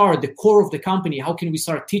fresh start, the core of the company, how can we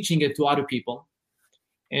start teaching it to other people.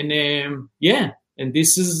 And and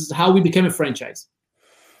this is how we became a franchise.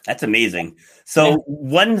 That's amazing. So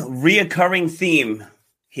one reoccurring theme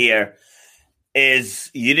here is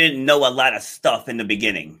you didn't know a lot of stuff in the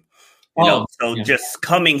beginning. Just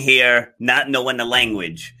coming here, not knowing the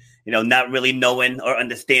language, not really knowing or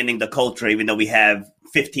understanding the culture, even though we have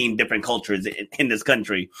 15 different cultures in this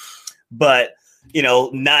country. But,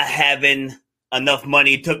 not having enough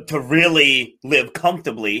money to really live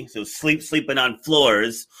comfortably. So sleeping on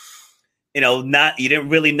floors, you didn't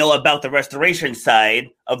really know about the restoration side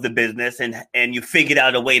of the business and you figured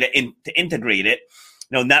out a way to integrate it,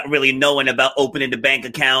 not really knowing about opening the bank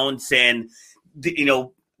accounts and,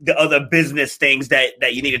 the other business things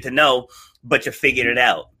that you needed to know, but you figured it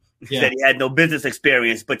out. You said you had no business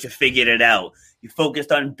experience, but you figured it out. You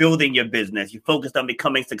focused on building your business. You focused on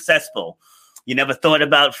becoming successful. You never thought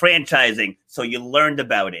about franchising, so you learned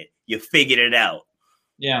about it. You figured it out.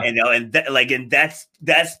 Yeah. And that's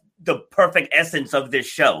the perfect essence of this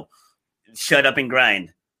show. Shut up and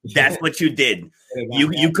grind. That's what you did.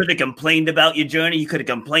 You could have complained about your journey. You could have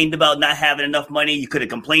complained about not having enough money. You could have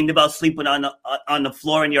complained about sleeping on the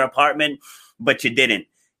floor in your apartment, but you didn't.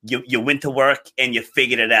 You went to work and you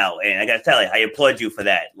figured it out. And I got to tell you, I applaud you for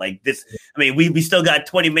that. Like this, I mean, we still got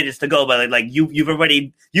 20 minutes to go, but like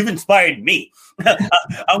you've inspired me.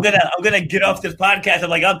 I'm gonna get off this podcast. I'm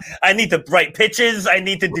like, I need to write pitches. I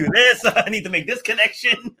need to do this. I need to make this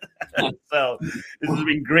connection. So this has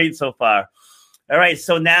been great so far. All right.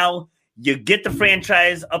 So now you get the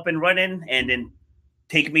franchise up and running, and then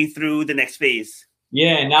take me through the next phase.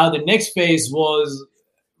 Yeah. Now the next phase was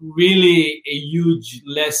really a huge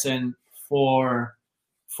lesson for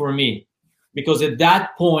me, because at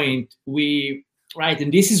that point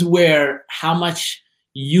and this is where how much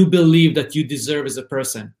you believe that you deserve as a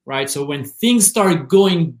person, right? So when things start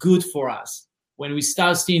going good for us, when we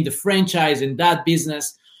start seeing the franchise and that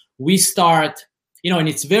business, we start, and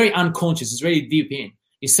it's very unconscious, it's very deep in.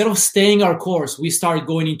 Instead of staying our course, we start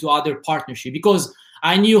going into other partnership, because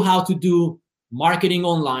I knew how to do marketing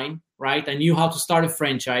online, right? I knew how to start a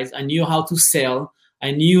franchise. I knew how to sell.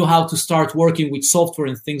 I knew how to start working with software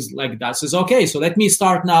and things like that. So it's okay. So let me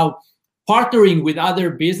start now partnering with other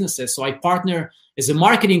businesses. So I partner as a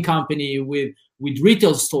marketing company with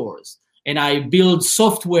retail stores, and I build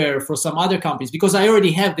software for some other companies because I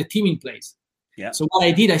already have the team in place. Yeah. So what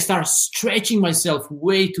I did, I started stretching myself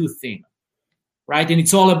way too thin, right? And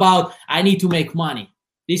it's all about, I need to make money.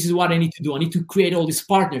 This is what I need to do. I need to create all this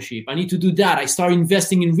partnership. I need to do that. I started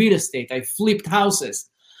investing in real estate. I flipped houses.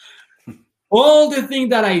 All the things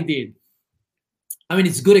that I did. I mean,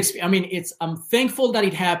 it's good experience. I mean, I'm thankful that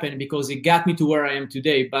it happened because it got me to where I am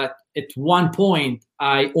today. But at one point,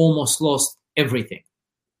 I almost lost everything.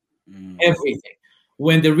 Everything.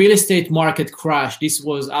 When the real estate market crashed, this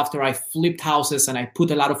was after I flipped houses and I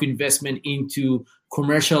put a lot of investment into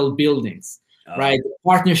commercial buildings, right? The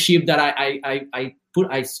partnership that I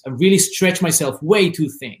really stretched myself way too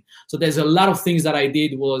thin. So there's a lot of things that I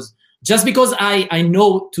did was just because I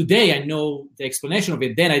know today, I know the explanation of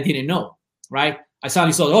it, then I didn't know, right? I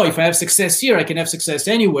suddenly thought, if I have success here, I can have success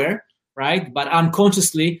anywhere, right? But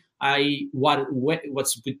unconsciously,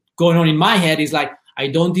 what's going on in my head is like, I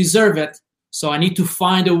don't deserve it, so I need to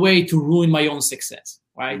find a way to ruin my own success,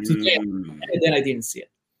 right? Today, and then I didn't see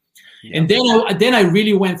it. Yeah. And then I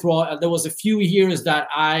really went through, there was a few years that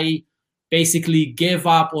I basically gave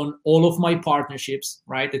up on all of my partnerships,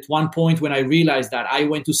 right? At one point when I realized that, I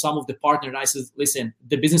went to some of the partners and I said, listen,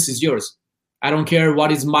 the business is yours. I don't care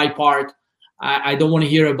what is my part. I don't want to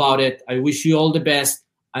hear about it. I wish you all the best.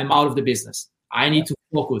 I'm out of the business. I need to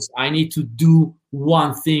focus. I need to do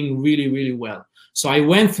one thing really, really well. So I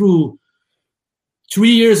went through 3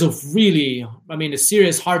 years of really, a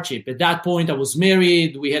serious hardship. At that point, I was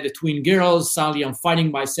married. We had the twin girls. Suddenly, I'm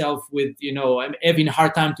finding myself with, I'm having a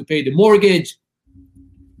hard time to pay the mortgage.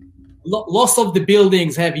 Lots of the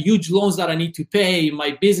buildings have huge loans that I need to pay.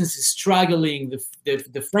 My business is struggling.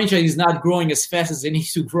 The franchise is not growing as fast as it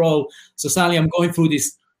needs to grow. So suddenly, I'm going through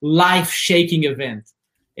this life-shaking event.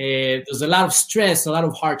 There's a lot of stress, a lot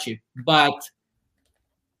of hardship. But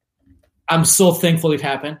I'm so thankful it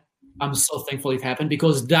happened.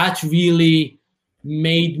 Because that really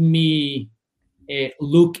made me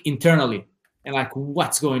look internally and like,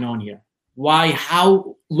 what's going on here? Why?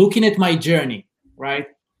 How? Looking at my journey, right?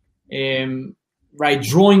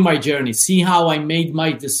 Drawing my journey, see how I made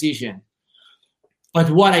my decision. But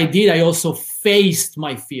what I did, I also faced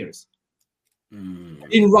my fears. I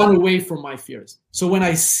didn't run away from my fears. So when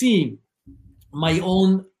I see my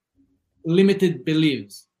own limited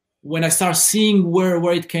beliefs, when I start seeing where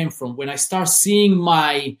it came from, when I start seeing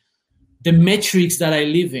the metrics that I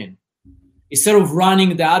live in, instead of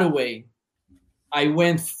running the other way, I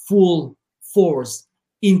went full force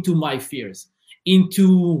into my fears,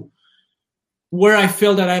 into where I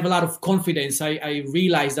felt that I have a lot of confidence. I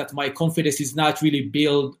realized that my confidence is not really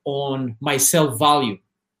built on my self-value.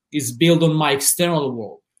 It's built on my external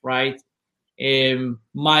world, right?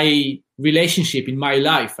 My relationship in my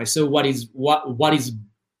life. I saw what is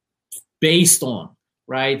based on,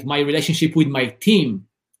 right? My relationship with my team.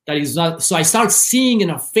 That is not. So I start seeing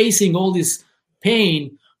and facing all this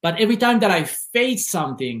pain. But every time that I face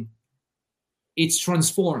something, it's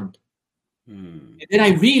transformed. And then I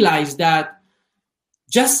realized that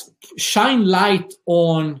just shine light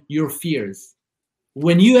on your fears.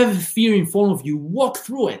 When you have a fear in front of you, walk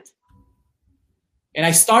through it. And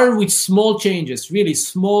I started with small changes, really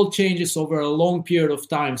small changes over a long period of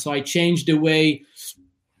time. So I changed the way,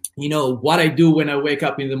 what I do when I wake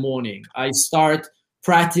up in the morning. I start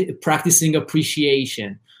practicing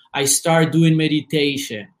appreciation. I start doing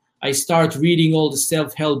meditation. I start reading all the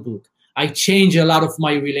self-help book. I change a lot of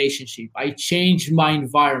my relationship. I change my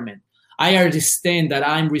environment. I understand that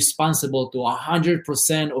I'm responsible to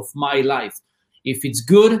 100% of my life. If it's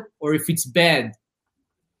good or if it's bad,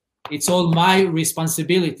 it's all my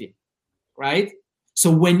responsibility, right?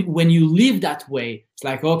 So when you live that way, it's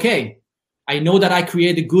like, okay, I know that I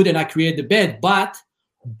create the good and I create the bad, but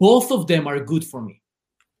both of them are good for me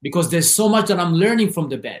because there's so much that I'm learning from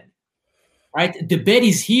the bad, right? The bad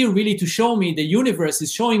is here really to show me, the universe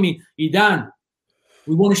is showing me, Idan,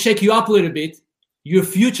 we want to shake you up a little bit. Your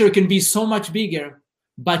future can be so much bigger,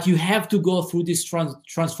 but you have to go through this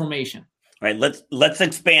transformation. Right. Let's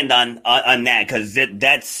expand on that because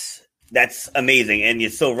that's amazing, and you're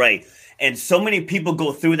so right. And so many people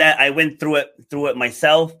go through that. I went through it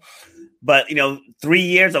myself. But 3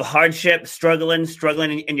 years of hardship,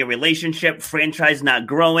 struggling in your relationship, franchise not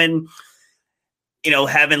growing,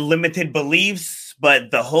 having limited beliefs.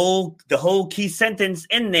 But the whole key sentence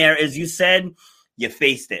in there is you said you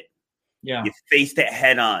faced it. Yeah, you faced it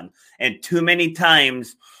head on. And too many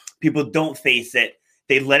times people don't face it.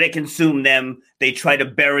 They let it consume them. They try to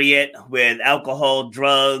bury it with alcohol,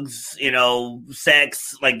 drugs,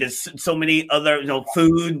 sex. Like there's so many other,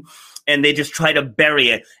 food, and they just try to bury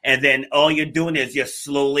it. And then all you're doing is you're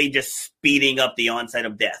slowly just speeding up the onset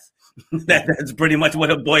of death. That's pretty much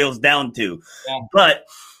what it boils down to. Yeah.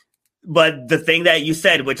 But the thing that you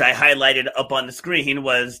said, which I highlighted up on the screen,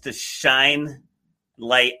 was to shine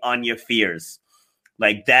light on your fears.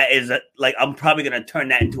 Like that is I'm probably going to turn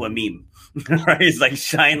that into a meme. Right? It's like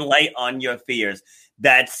shine light on your fears.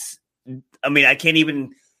 I can't even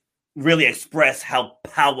really express how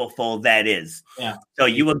powerful that is. Yeah. So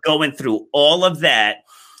you were going through all of that,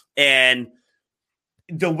 and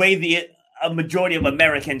the way a majority of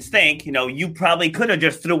Americans think, you probably could have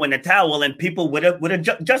just threw in the towel and people would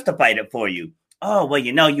have justified it for you. Oh, well,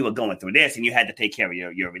 you were going through this and you had to take care of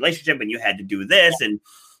your relationship and you had to do this.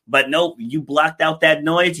 But nope, you blocked out that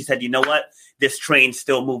noise. You said, you know what? This train's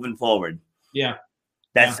still moving forward. Yeah.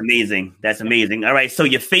 That's amazing. That's amazing. All right. So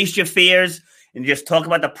you faced your fears and just talk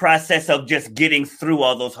about the process of just getting through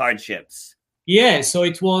all those hardships. Yeah. So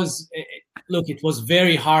it was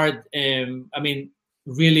very hard.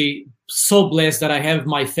 Really so blessed that I have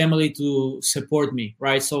my family to support me,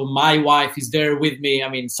 right? So my wife is there with me.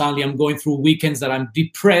 Suddenly I'm going through weekends that I'm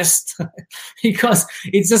depressed because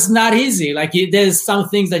it's just not easy. Like there's some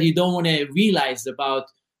things that you don't want to realize about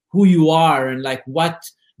who you are and like what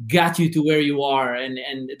got you to where you are.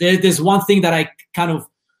 And there's one thing that I kind of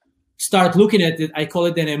start looking at it. I call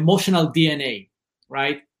it an emotional DNA,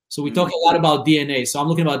 right? So we talk a lot about DNA. So I'm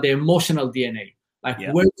looking about the emotional DNA. Like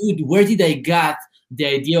where did I get the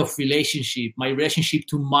idea of relationship, my relationship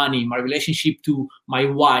to money, my relationship to my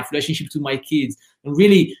wife, relationship to my kids, and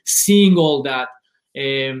really seeing all that.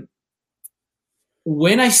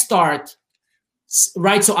 When I start,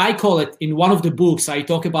 right, so I call it, in one of the books, I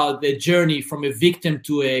talk about the journey from a victim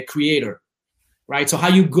to a creator, right? So how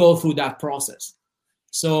you go through that process.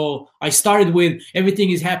 So I started with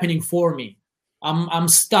everything is happening for me. I'm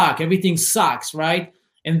stuck. Everything sucks, right?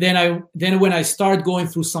 And then when I start going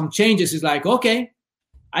through some changes, it's like, okay,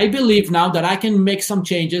 I believe now that I can make some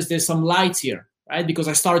changes. There's some lights here, right? Because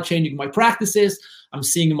I started changing my practices. I'm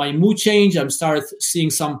seeing my mood change. I'm started seeing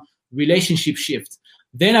some relationship shift.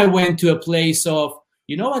 Then I went to a place of,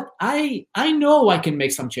 you know what? I know I can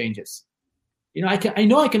make some changes. I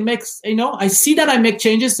know I can make, I see that I make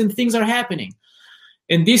changes and things are happening.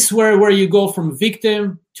 And this is where you go from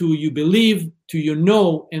victim to you believe to you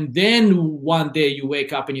know. And then one day you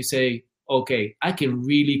wake up and you say, okay, I can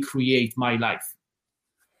really create my life.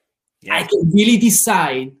 Yeah. I can really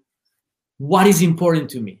decide what is important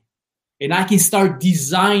to me. And I can start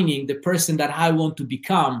designing the person that I want to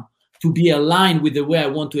become to be aligned with the way I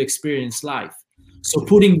want to experience life. So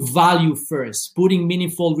putting value first, putting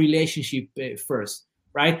meaningful relationship first,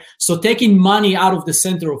 right? So taking money out of the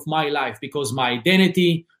center of my life because my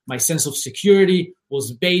identity, my sense of security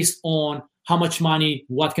was based on how much money,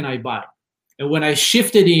 what can I buy? And when I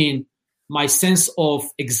shifted in my sense of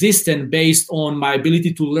existence based on my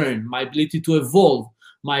ability to learn, my ability to evolve,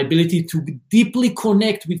 my ability to deeply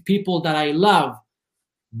connect with people that I love,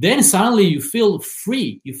 then suddenly you feel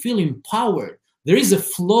free, you feel empowered. There is a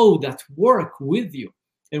flow that works with you.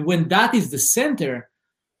 And when that is the center,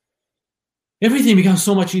 everything becomes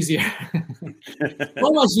so much easier.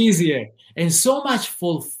 So much easier and so much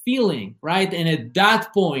fulfilling, right? And at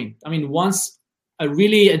that point, once I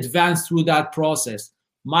really advanced through that process,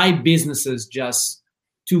 my businesses just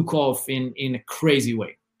took off in a crazy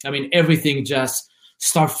way. Everything just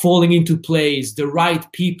start falling into place. The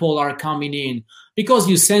right people are coming in because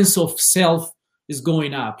your sense of self is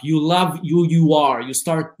going up. You love who you are. You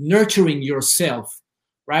start nurturing yourself,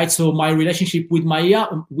 right? So my relationship with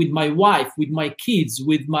my wife, with my kids,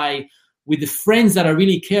 with the friends that I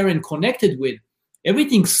really care and connected with,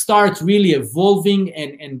 everything starts really evolving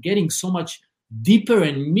and getting so much deeper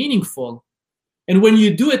and meaningful. And when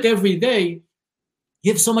you do it every day,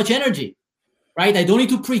 you have so much energy, right? I don't need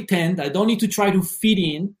to pretend. I don't need to try to fit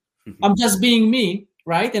in. I'm just being me,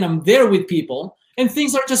 right? And I'm there with people and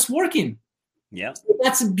things are just working. Yeah. So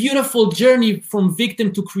that's a beautiful journey from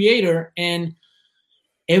victim to creator, and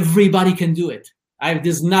everybody can do it.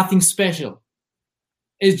 There's nothing special.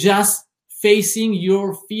 It's just facing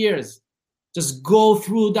your fears. Just go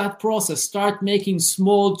through that process. Start making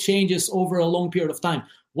small changes over a long period of time.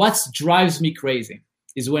 What drives me crazy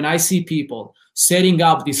is when I see people setting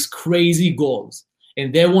up these crazy goals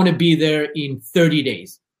and they want to be there in 30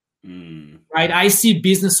 days. Right? I see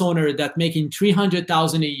business owners that making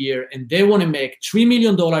 $300,000 a year and they want to make $3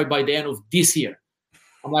 million by the end of this year.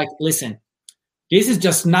 I'm like, listen, this is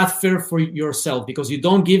just not fair for yourself because you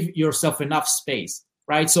don't give yourself enough space,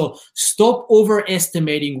 right? So stop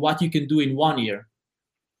overestimating what you can do in 1 year,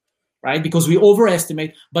 right? Because we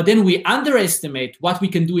overestimate, but then we underestimate what we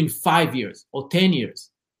can do in 5 years or 10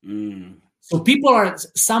 years. So people are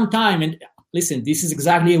sometime, and listen, this is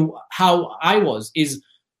exactly how I was, is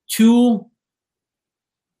too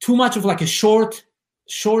much of like a short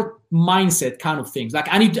mindset kind of things. Like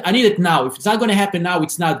I need it now. If it's not going to happen now,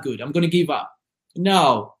 it's not good. I'm going to give up.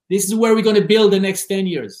 No, this is where we're going to build the next 10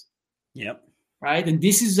 years. Yep. Right. And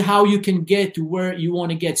this is how you can get to where you want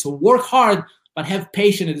to get. So work hard, but have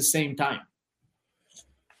patience at the same time.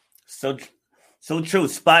 So true.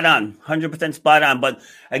 Spot on. 100% spot on. But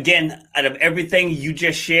again, out of everything you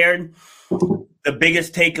just shared, the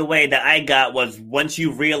biggest takeaway that I got was once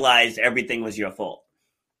you realized everything was your fault.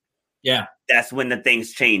 Yeah. That's when the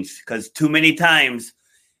things changed. Because too many times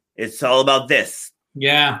it's all about this.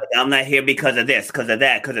 Yeah. I'm not here because of this, because of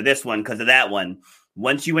that, because of this one, because of that one.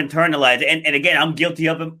 Once you internalize it, and again, I'm guilty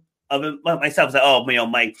of it myself. Like, oh,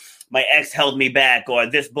 my ex held me back, or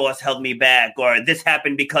this boss held me back, or this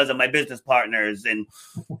happened because of my business partners. And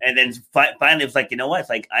then finally it was like, you know what? It's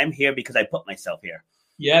like, I'm here because I put myself here.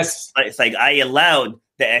 Yes. It's like I allowed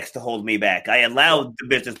the ex to hold me back. I allowed the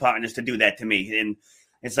business partners to do that to me. And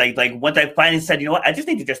it's like once I finally said, you know what, I just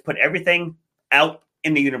need to just put everything out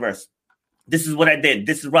in the universe. This is what I did.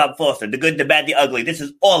 This is Rob Foster, the good, the bad, the ugly. This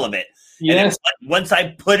is all of it. Yes. And once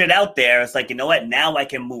I put it out there, it's like, you know what, now I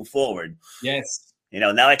can move forward. Yes.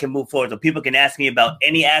 Now I can move forward. So people can ask me about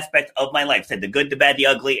any aspect of my life, said the good, the bad, the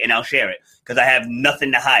ugly, and I'll share it because I have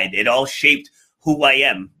nothing to hide. It all shaped who I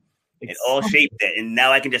am. It all shaped it, and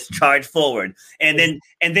now I can just charge forward. And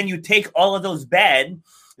then you take all of those bad,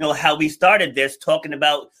 how we started this talking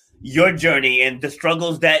about your journey and the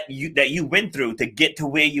struggles that you went through to get to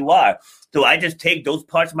where you are. So I just take those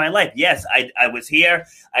parts of my life. Yes, I was here.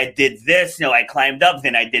 I did this. I climbed up.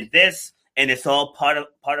 Then I did this, and it's all part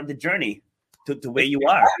of the journey to where you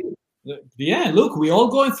are. Yeah, look, we all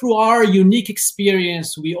going through our unique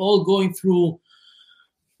experience. We all going through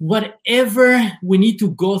whatever we need to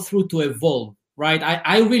go through to evolve, right?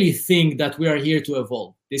 I really think that we are here to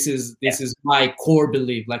evolve. This is my core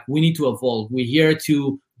belief. Like, we need to evolve. We're here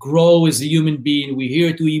to grow as a human being. We're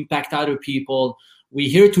here to impact other people. We're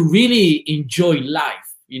here to really enjoy life.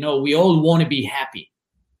 We all want to be happy,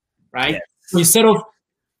 right? Yes. So instead of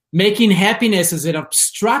making happiness as an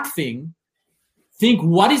abstract thing, think,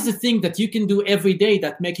 what is the thing that you can do every day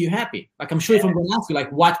that make you happy? Like, I'm sure if I'm going to ask you,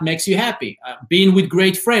 like, what makes you happy? Being with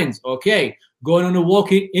great friends. Okay. Going on a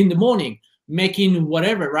walk in the morning, making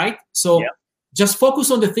whatever, right? So just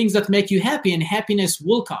focus on the things that make you happy, and happiness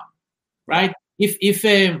will come, right? If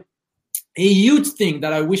a huge thing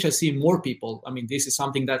that I wish I see more people, I mean, this is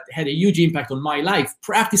something that had a huge impact on my life,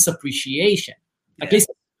 practice appreciation. At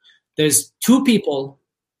least there's two people,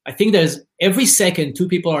 I think there's every second, two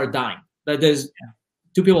people are dying. That there's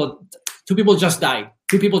two people just died.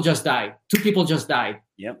 Two people just died. Two people just died.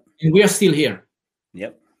 Yep. And we are still here.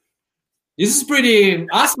 Yep. This is pretty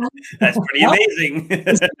awesome. That's pretty amazing.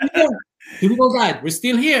 Two people died. We're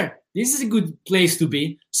still here. This is a good place to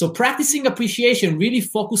be. So practicing appreciation, really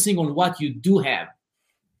focusing on what you do have,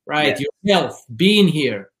 right? Yeah. Your health, being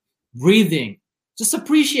here, breathing. Just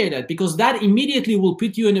appreciate it, because that immediately will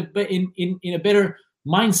put you in a better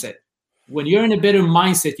mindset. When you're in a better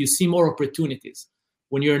mindset, you see more opportunities.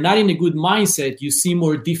 When you're not in a good mindset, you see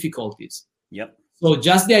more difficulties. Yep. So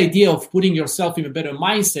just the idea of putting yourself in a better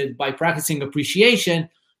mindset by practicing appreciation,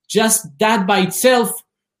 just that by itself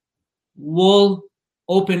will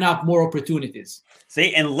open up more opportunities.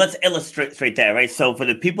 See, and let's illustrate that, right? So for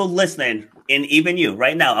the people listening, and even you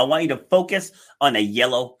right now, I want you to focus on a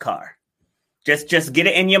yellow car. Just get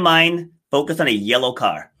it in your mind. Focus on a yellow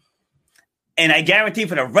car. And I guarantee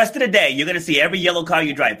for the rest of the day, you're going to see every yellow car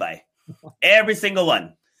you drive by. Every single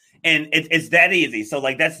one. And it's that easy. So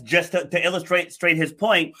like, that's just to illustrate his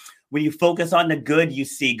point. When you focus on the good, you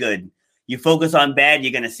see good. You focus on bad,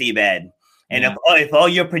 you're going to see bad. And if all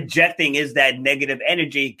you're projecting is that negative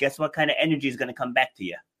energy, guess what kind of energy is going to come back to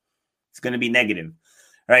you? It's going to be negative.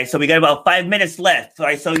 All right. So we got about 5 minutes left. All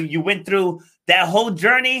right. So you went through that whole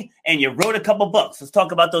journey and you wrote a couple books. Let's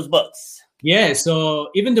talk about those books. Yeah, so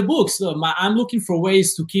even the books, I'm looking for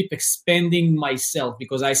ways to keep expanding myself,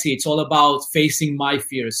 because I see it's all about facing my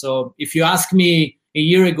fears. So if you ask me a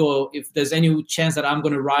year ago if there's any chance that I'm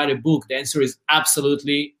going to write a book, the answer is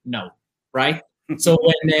absolutely no, right? So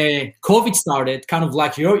when COVID started, kind of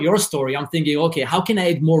like your story, I'm thinking, okay, how can I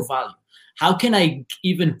add more value? How can I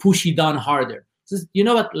even push it down harder? So, you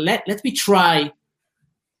know what, let me try,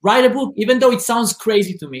 write a book, even though it sounds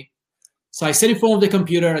crazy to me. So I sat in front of the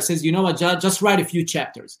computer. I says, you know what, just write a few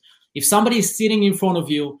chapters. If somebody is sitting in front of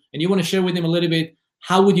you and you want to share with them a little bit,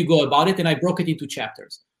 how would you go about it? And I broke it into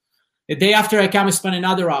chapters. The day after, I come and spend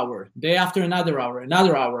another hour. Day after, another hour,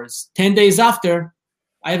 another hours. 10 days after,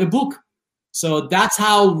 I have a book. So that's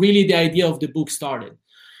how really the idea of the book started.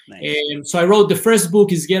 Nice. And so I wrote the first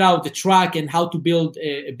book is Get Out the Track and How to Build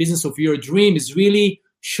a Business of Your Dream. Is really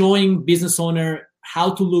showing business owner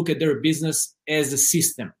how to look at their business as a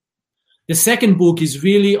system. The second book is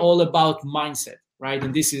really all about mindset, right?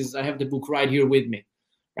 And I have the book right here with me,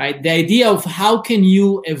 right? The idea of how can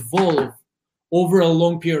you evolve over a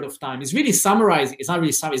long period of time is really summarizing. It's not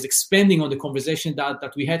really summarizing, it's expanding on the conversation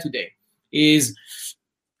that we had today. Is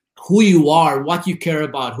who you are, what you care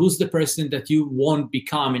about, who's the person that you want to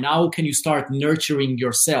become, and how can you start nurturing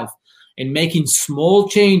yourself and making small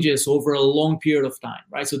changes over a long period of time,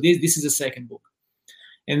 right? So this is the second book.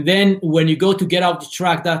 And then when you go to Get Out the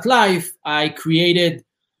Track.life, I created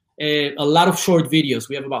a lot of short videos.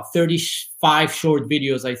 We have about 35 short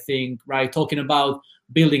videos, I think, right? Talking about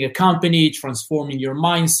building a company, transforming your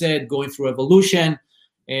mindset, going through evolution.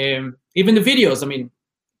 Even the videos, I mean,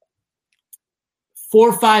 4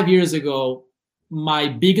 or 5 years ago, my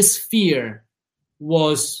biggest fear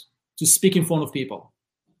was to speak in front of people.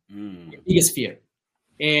 The biggest fear.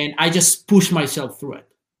 And I just pushed myself through it.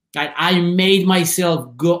 I made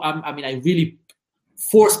myself go. I really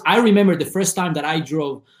forced. I remember the first time that I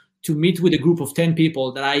drove to meet with a group of 10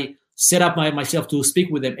 people that I set up myself to speak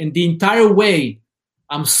with them. And the entire way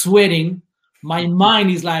I'm sweating. My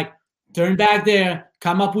mind is like, turn back there,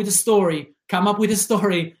 come up with a story.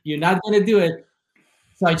 You're not going to do it.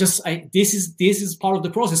 So this is part of the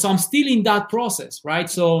process. So I'm still in that process, right?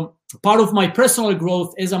 So part of my personal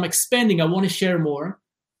growth as I'm expanding, I want to share more.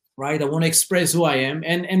 Right, I want to express who I am,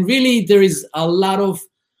 and really, there is a lot of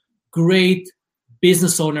great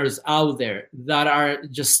business owners out there that are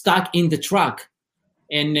just stuck in the truck,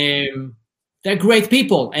 and they're great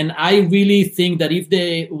people. And I really think that if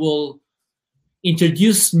they will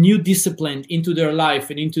introduce new discipline into their life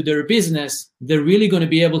and into their business, they're really going to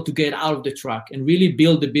be able to get out of the truck and really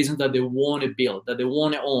build the business that they want to build, that they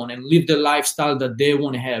want to own, and live the lifestyle that they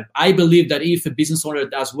want to have. I believe that if a business owner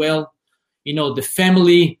does well, the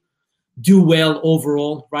family do well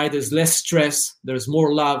overall, right? There's less stress, there's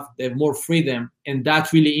more love, they have more freedom, and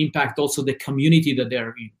that really impacts also the community that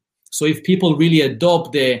they're in. So if people really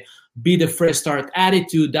adopt the be the fresh start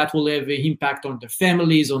attitude, that will have an impact on their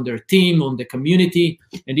families, on their team, on the community.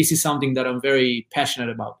 And this is something that I'm very passionate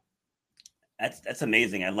about. That's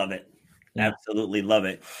amazing. I love it. Yeah. Absolutely love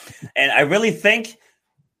it. And I really think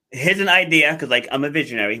here's an idea, because I'm a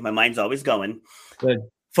visionary. My mind's always going. Good.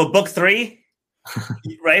 For book 3,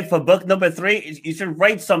 right? For book number 3, you should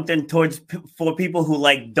write something for people who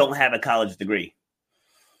don't have a college degree.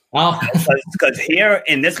 Oh, because here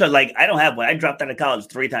in this, I don't have one. I dropped out of college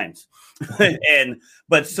 3 times, but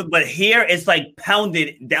here it's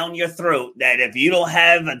pounded down your throat that if you don't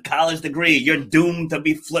have a college degree, you're doomed to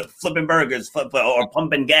be flipping burgers or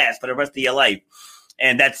pumping gas for the rest of your life,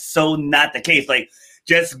 and that's so not the case.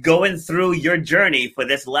 Just going through your journey for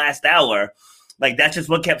this last hour, that's just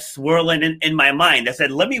what kept swirling in my mind. I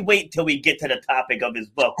said, let me wait till we get to the topic of his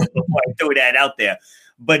book before I throw that out there.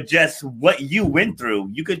 But just what you went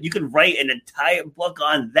through, you could write an entire book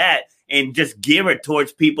on that and just gear it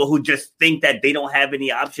towards people who just think that they don't have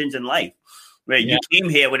any options in life. Right? Yeah. You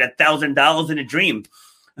came here with $1,000 in a dream.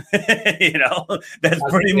 That's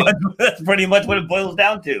pretty much what it boils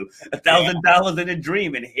down to. $1,000 in a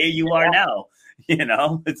dream, and here you are now.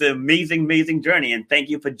 It's an amazing journey, and thank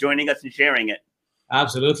you for joining us and sharing it.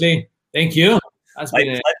 Absolutely, thank you. That's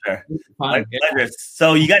my pleasure. My pleasure.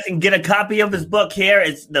 So you guys can get a copy of his book here.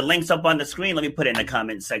 The link's up on the screen. Let me put it in the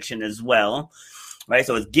comment section as well. Right.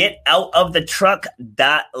 So it's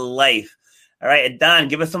getoutofTheTruck.life. All right. Don,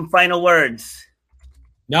 give us some final words.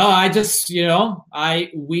 No, I just,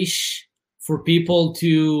 I wish for people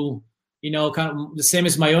to, kind of the same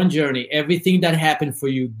as my own journey. Everything that happened for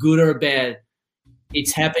you, good or bad,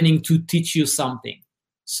 it's happening to teach you something.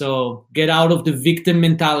 So get out of the victim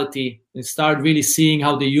mentality and start really seeing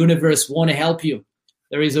how the universe want to help you.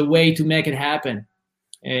 There is a way to make it happen.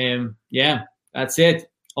 And that's it.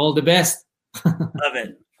 All the best. Love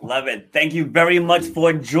it. Thank you very much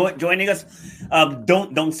for joining us.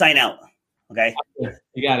 Don't sign out. Okay.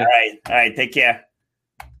 You got it. All right. Take care.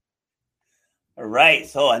 All right.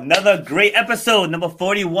 So another great episode, number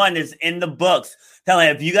 41, is in the books. Tell me,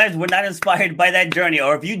 if you guys were not inspired by that journey,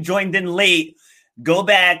 or if you joined in late, go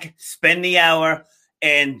back, spend the hour,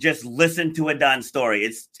 and just listen to Adon's story.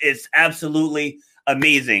 It's absolutely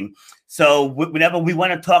amazing. So whenever we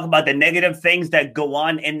want to talk about the negative things that go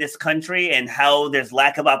on in this country and how there's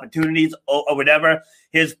lack of opportunities or whatever,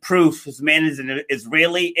 here's proof. This man is an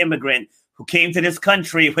Israeli immigrant who came to this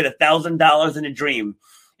country with $1,000 in a dream,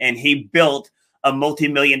 and he built a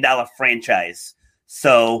multi-million-dollar franchise.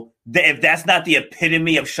 So if that's not the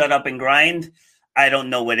epitome of shut up and grind, I don't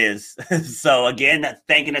know what is. So again,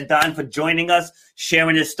 thanking Adon for joining us,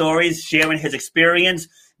 sharing his stories, sharing his experience,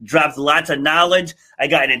 drops lots of knowledge. I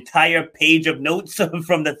got an entire page of notes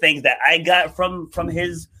from the things that I got from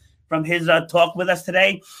his talk with us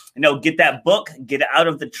today. Get that book,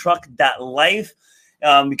 getoutofTheTruck.life.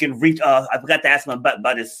 You can reach, I forgot to ask him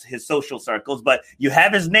about his social circles, but you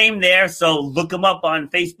have his name there. So look him up on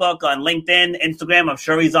Facebook, on LinkedIn, Instagram. I'm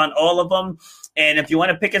sure he's on all of them. And if you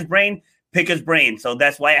want to pick his brain. So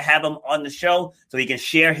that's why I have him on the show, so he can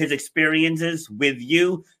share his experiences with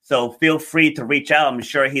you. So feel free to reach out. I'm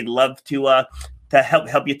sure he'd love to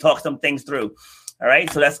help you talk some things through. All right.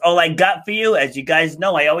 So that's all I got for you. As you guys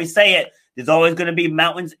know, I always say it. There's always going to be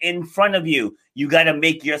mountains in front of you. You got to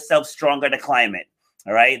make yourself stronger to climb it.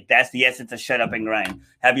 All right. That's the essence of Shut Up and Grind.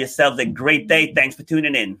 Have yourselves a great day. Thanks for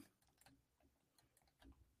tuning in.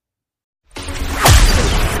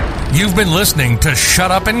 You've been listening to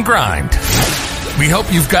Shut Up and Grind. We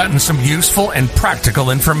hope you've gotten some useful and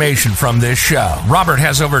practical information from this show. Robert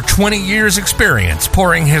has over 20 years experience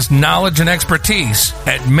pouring his knowledge and expertise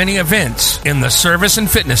at many events in the service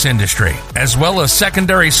and fitness industry, as well as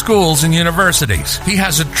secondary schools and universities. He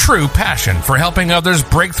has a true passion for helping others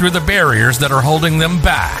break through the barriers that are holding them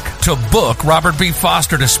back. To book Robert B.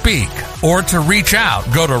 Foster to speak or to reach out,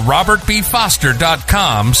 go to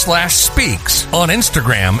robertbfoster.com/speaks, on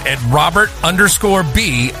Instagram at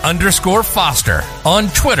Robert_B_Foster, on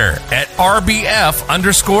Twitter at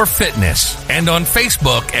RBF_fitness, and on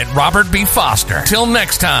Facebook at Robert B. Foster. Till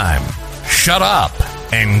next time, shut up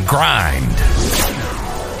and grind.